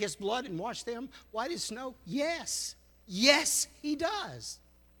to take his blood and wash them white as snow? Yes. Yes, he does.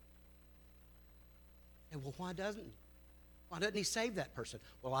 And well, why doesn't he? Why doesn't he save that person?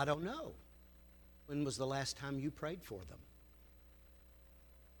 Well, I don't know. When was the last time you prayed for them?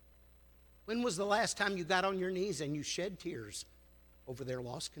 When was the last time you got on your knees and you shed tears over their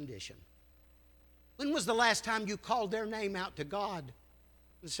lost condition? When was the last time you called their name out to God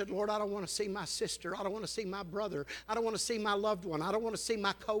and said, Lord, I don't want to see my sister. I don't want to see my brother. I don't want to see my loved one. I don't want to see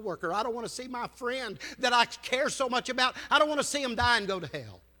my coworker. I don't want to see my friend that I care so much about. I don't want to see him die and go to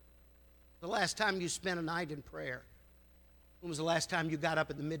hell. The last time you spent a night in prayer. When was the last time you got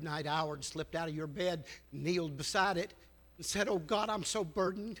up at the midnight hour and slipped out of your bed, kneeled beside it, and said, oh, God, I'm so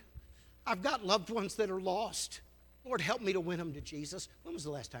burdened. I've got loved ones that are lost. Lord, help me to win them to Jesus. When was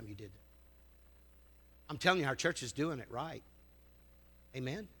the last time you did that? I'm telling you, our church is doing it right.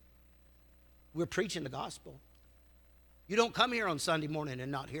 Amen? We're preaching the gospel. You don't come here on Sunday morning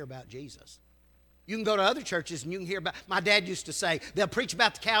and not hear about Jesus. You can go to other churches and you can hear about, my dad used to say, they'll preach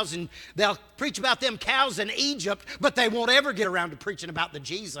about the cows and they'll preach about them cows in Egypt, but they won't ever get around to preaching about the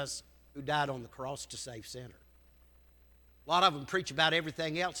Jesus who died on the cross to save sinners. A lot of them preach about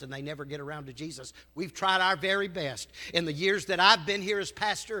everything else and they never get around to Jesus. We've tried our very best in the years that I've been here as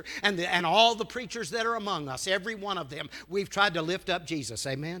pastor and all the preachers that are among us, every one of them, we've tried to lift up Jesus.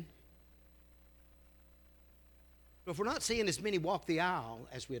 Amen? But if we're not seeing as many walk the aisle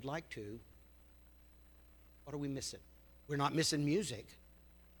as we'd like to, what are we missing? We're not missing music.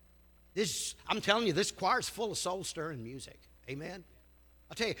 I'm telling you, this choir's full of soul-stirring music. Amen?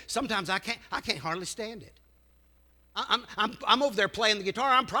 I'll tell you, sometimes I can't hardly stand it. I'm over there playing the guitar.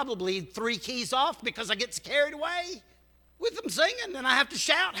 I'm probably 3 keys off because I get carried away with them singing, and I have to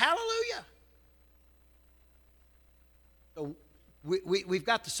shout, hallelujah. So we've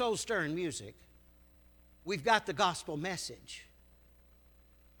got the soul-stirring music. We've got the gospel message.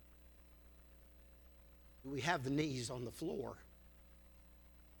 We have the knees on the floor,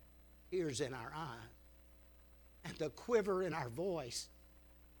 tears in our eyes, and the quiver in our voice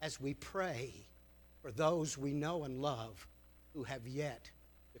as we pray for those we know and love who have yet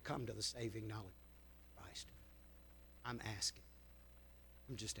to come to the saving knowledge of Christ. I'm asking.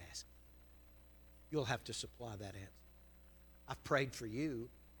 I'm just asking. You'll have to supply that answer. I've prayed for you.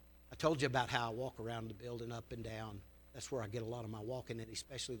 I told you about how I walk around the building up and down. That's where I get a lot of my walking in,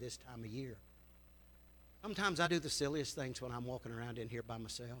 especially this time of year. Sometimes I do the silliest things when I'm walking around in here by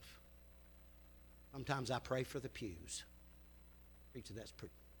myself. Sometimes I pray for the pews. Preacher, that's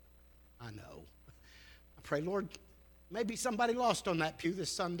pretty. I know. I pray, Lord, maybe somebody lost on that pew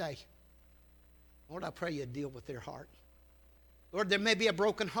this Sunday. Lord, I pray you deal with their heart. Lord, there may be a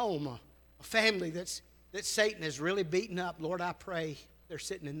broken home, a family that Satan has really beaten up. Lord, I pray they're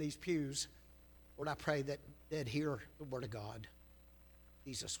sitting in these pews. Lord, I pray that they'd hear the word of God.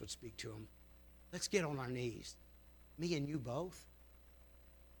 Jesus would speak to them. Let's get on our knees. Me and you both.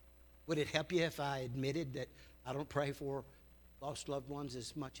 Would it help you if I admitted that I don't pray for lost loved ones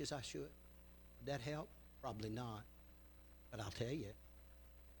as much as I should? Would that help? Probably not. But I'll tell you,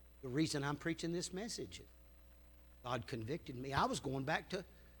 the reason I'm preaching this message is God convicted me. I was going back to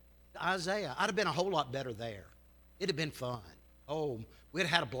Isaiah. I'd have been a whole lot better there. It'd have been fun. Oh, we'd have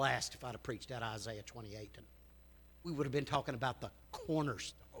had a blast if I'd have preached out Isaiah 28. We would have been talking about the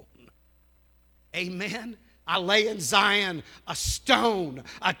cornerstone. Amen. I lay in Zion a stone,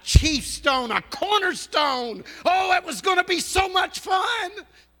 a chief stone, a cornerstone. Oh, it was going to be so much fun.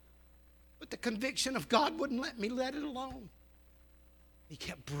 But the conviction of God wouldn't let me let it alone. He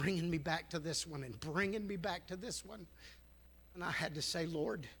kept bringing me back to this one and bringing me back to this one. And I had to say,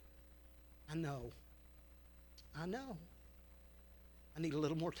 Lord, I know. I need a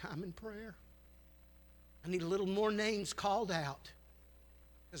little more time in prayer. I need a little more names called out.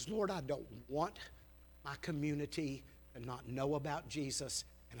 Because, Lord, I don't want my community to not know about Jesus,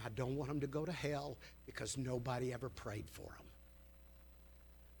 and I don't want them to go to hell because nobody ever prayed for them.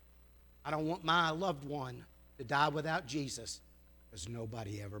 I don't want my loved one to die without Jesus because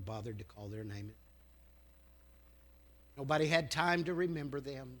nobody ever bothered to call their name. Nobody had time to remember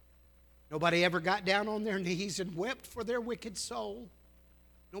them. Nobody ever got down on their knees and wept for their wicked soul.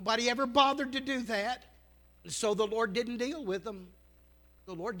 Nobody ever bothered to do that. And so the Lord didn't deal with them.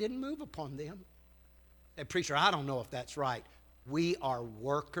 The Lord didn't move upon them. Hey, preacher, I don't know if that's right. We are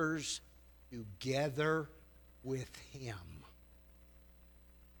workers together with Him.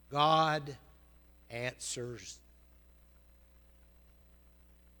 God answers.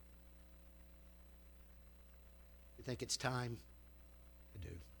 You think it's time? I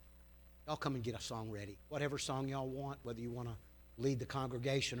do. Y'all come and get a song ready. Whatever song y'all want, whether you want to lead the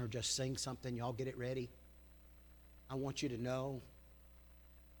congregation or just sing something, y'all get it ready. I want you to know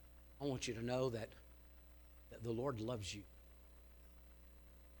that the Lord loves you.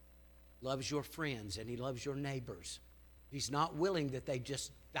 Loves your friends, and He loves your neighbors. He's not willing that they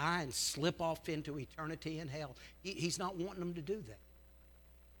just die and slip off into eternity in hell. He's not wanting them to do that.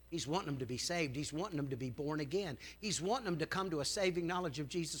 He's wanting them to be saved. He's wanting them to be born again. He's wanting them to come to a saving knowledge of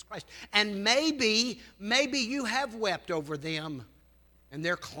Jesus Christ. And maybe you have wept over them, and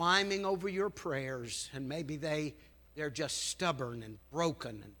they're climbing over your prayers, and maybe they're just stubborn and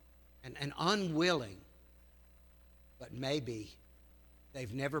broken and unwilling. But maybe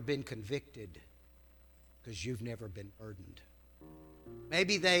they've never been convicted because you've never been burdened.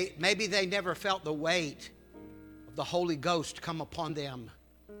 Maybe they never felt the weight of the Holy Ghost come upon them,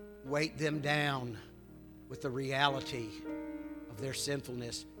 weight them down with the reality of their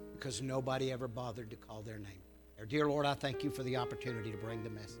sinfulness because nobody ever bothered to call their name. Dear Lord, I thank you for the opportunity to bring the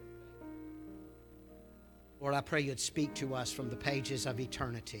message. Lord, I pray you'd speak to us from the pages of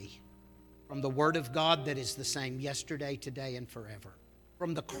eternity, from the Word of God that is the same yesterday, today, and forever,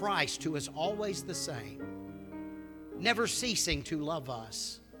 from the Christ who is always the same, never ceasing to love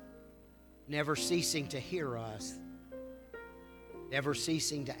us, never ceasing to hear us, never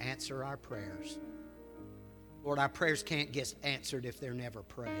ceasing to answer our prayers. Lord, our prayers can't get answered if they're never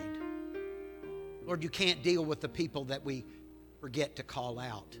prayed. Lord, you can't deal with the people that we forget to call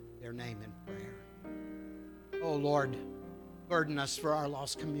out their name in prayer. Oh, Lord, burden us for our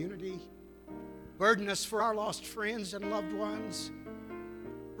lost community. Burden us for our lost friends and loved ones.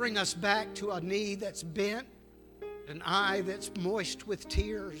 Bring us back to a knee that's bent, an eye that's moist with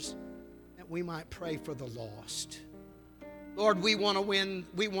tears, that we might pray for the lost. Lord, we want to win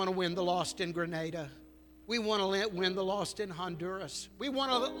the lost in Grenada. We want to win the lost in Honduras. We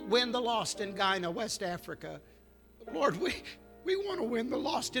want to win the lost in Guyana, West Africa. But Lord, we want to win the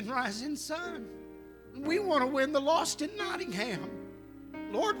lost in Rising Sun. We want to win the lost in Nottingham.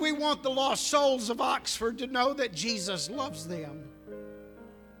 Lord, we want the lost souls of Oxford to know that Jesus loves them.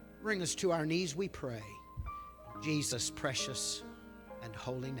 Bring us to our knees, we pray. In Jesus' precious and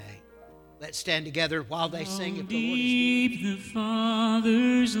holy name. Let's stand together while they sing. If the Lord is deep the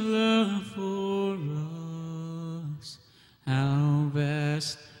Father's love for us, how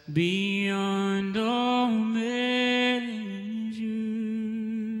vast beyond all measure,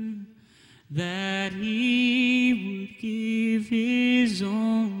 that He would give His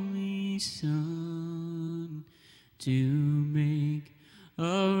only Son to make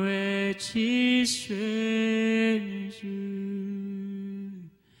a wretch His treasure.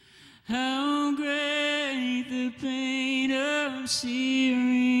 How great the pain of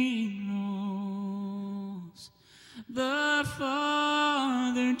searing loss! The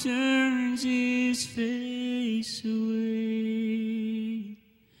Father turns His face away,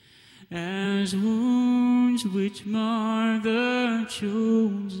 as wounds which mar the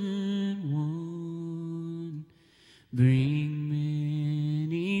chosen one bring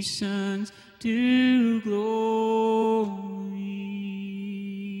many sons to glory.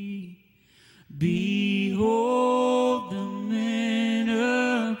 Behold the man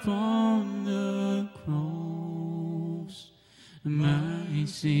upon the cross, my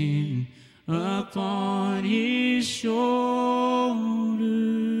sin upon His shoulders.